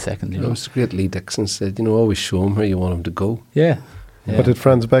for a split second. You know, it's great. Lee Dixon said, always show him where you want him to go. Yeah. But did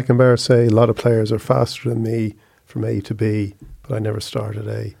Franz Beckenbauer say a lot of players are faster than me from A to B, but I never started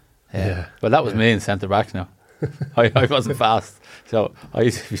A? Yeah. Well, that was me in centre back now. I wasn't fast, so I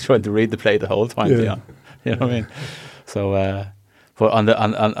used to be trying to read the play the whole time. Yeah. You know what I mean? So, but on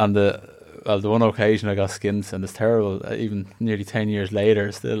the one occasion I got skinned, and it's terrible. Even nearly 10 years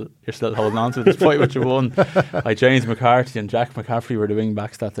later, you're still holding on to it despite what you won. James McCarthy and Jack McCaffrey were the wing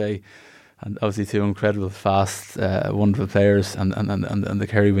backs that day, and obviously two incredible, fast, wonderful players. And the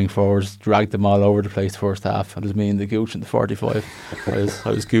Kerry wing forwards dragged them all over the place first half. And it was me and the Gooch in the 45. I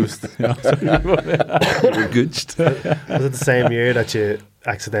was goosed. You know? You were gooched. Was it the same year that you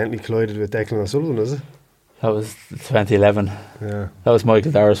accidentally collided with Declan O'Sullivan? Was it? That was 2011. Yeah, that was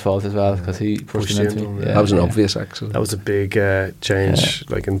Michael Dara's fault as well because he pushed him into me. That was an obvious accident. That was a big change,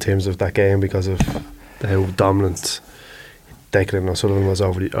 like in terms of that game, because of how dominant Declan O'Sullivan was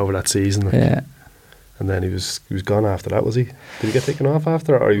over that season. Like. Yeah, and then he was gone after that. Was he? Did he get taken off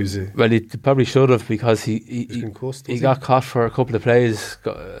after, or was he? Well, he probably should have because he concussed, he got caught for a couple of plays.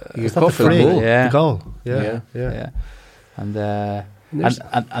 He was caught for the goal. Yeah, the goal. Yeah. And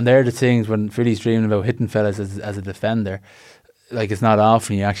they're the things when Philly's dreaming about hitting fellas as a defender. Like, it's not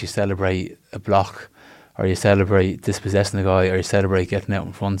often you actually celebrate a block, or you celebrate dispossessing a guy, or you celebrate getting out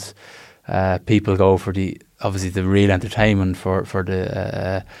in front. People go for the real entertainment for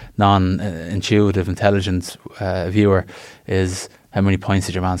the non-intuitive, intelligent viewer is how many points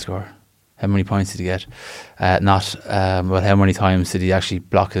did your man score? How many points did he get? Not but how many times did he actually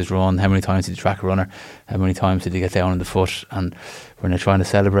block his run? How many times did he track a runner? How many times did he get down on the foot? And when you're trying to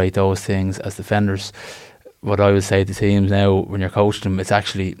celebrate those things as defenders, what I would say to teams now, when you're coaching them, it's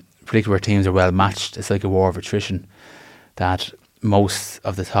actually, particularly where teams are well matched, it's like a war of attrition. That most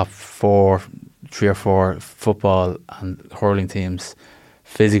of the top 3 or 4 football and hurling teams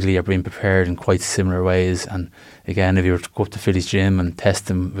physically are being prepared in quite similar ways. And again, if you were to go up to Philly's gym and test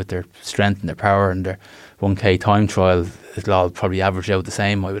them with their strength and their power and their 1K time trial, it'll all probably average out the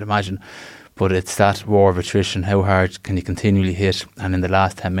same, I would imagine. But it's that war of attrition. How hard can you continually hit? And in the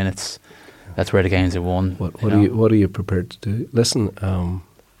last 10 minutes, that's where the games are won. What are you prepared to do? Listen,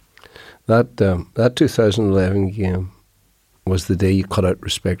 that 2011 game was the day you cut out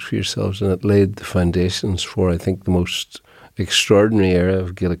respect for yourselves, and it laid the foundations for, I think, the most extraordinary era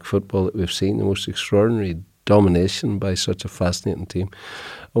of Gaelic football that we've seen, the most extraordinary domination by such a fascinating team.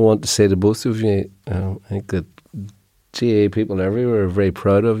 I want to say to both of you, I think that GA people everywhere are very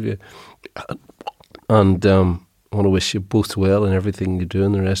proud of you, and I want to wish you both well in everything you do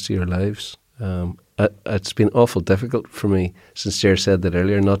in the rest of your lives. It's been awful difficult for me, since Ger said that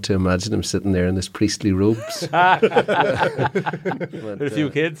earlier, not to imagine him sitting there in his priestly robes. With a few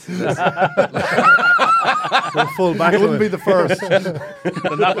kids. Full back. It wouldn't be the first.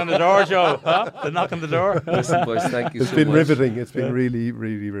 The knock on the door, Joe. Huh? The knock on the door. Listen, boys, thank you It's so been much. riveting. It's been really,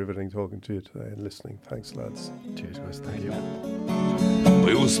 really riveting talking to you today and listening. Thanks, lads. Cheers, guys. Thank you.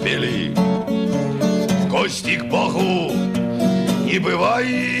 Мы успели в гости к Богу, не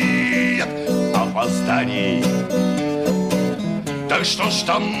бывает опозданий. Так что ж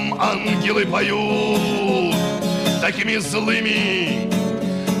там ангелы поют такими злыми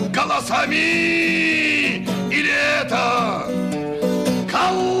голосами? Или это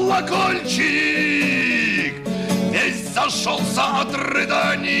колокольчик весь зашелся от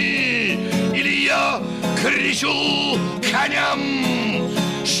рыданий? Или я кричу коням,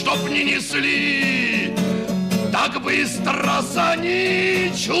 чтоб не несли так быстро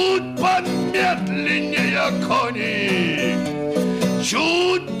сани? Чуть помедленнее, кони,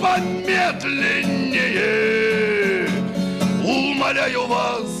 чуть помедленнее. Умоляю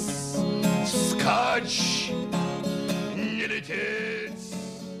вас, вскачь, не лететь.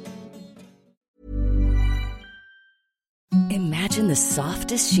 imagine the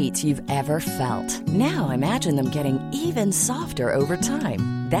softest sheets you've ever felt. Now imagine them getting even softer over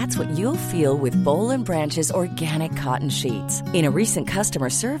time. That's what you'll feel with Boll & Branch's organic cotton sheets. In a recent customer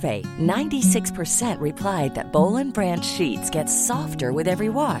survey, 96% replied that Boll & Branch sheets get softer with every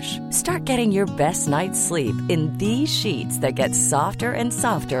wash. Start getting your best night's sleep in these sheets that get softer and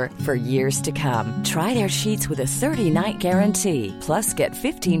softer for years to come. Try their sheets with a 30-night guarantee. Plus, get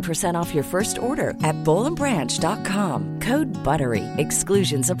 15% off your first order at bollandbranch.com. Code BUTTERY.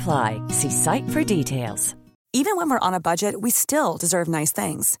 Exclusions apply. See site for details. Even when we're on a budget, we still deserve nice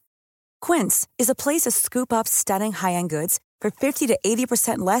things. Quince is a place to scoop up stunning high-end goods for 50 to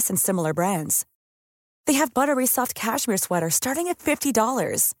 80% less than similar brands. They have buttery soft cashmere sweaters starting at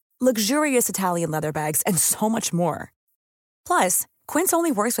 $50, luxurious Italian leather bags, and so much more. Plus, Quince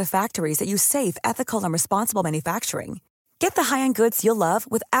only works with factories that use safe, ethical, and responsible manufacturing. Get the high-end goods you'll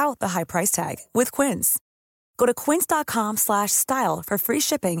love without the high price tag with Quince. Go to quince.com/style for free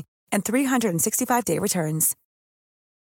shipping and 365-day returns.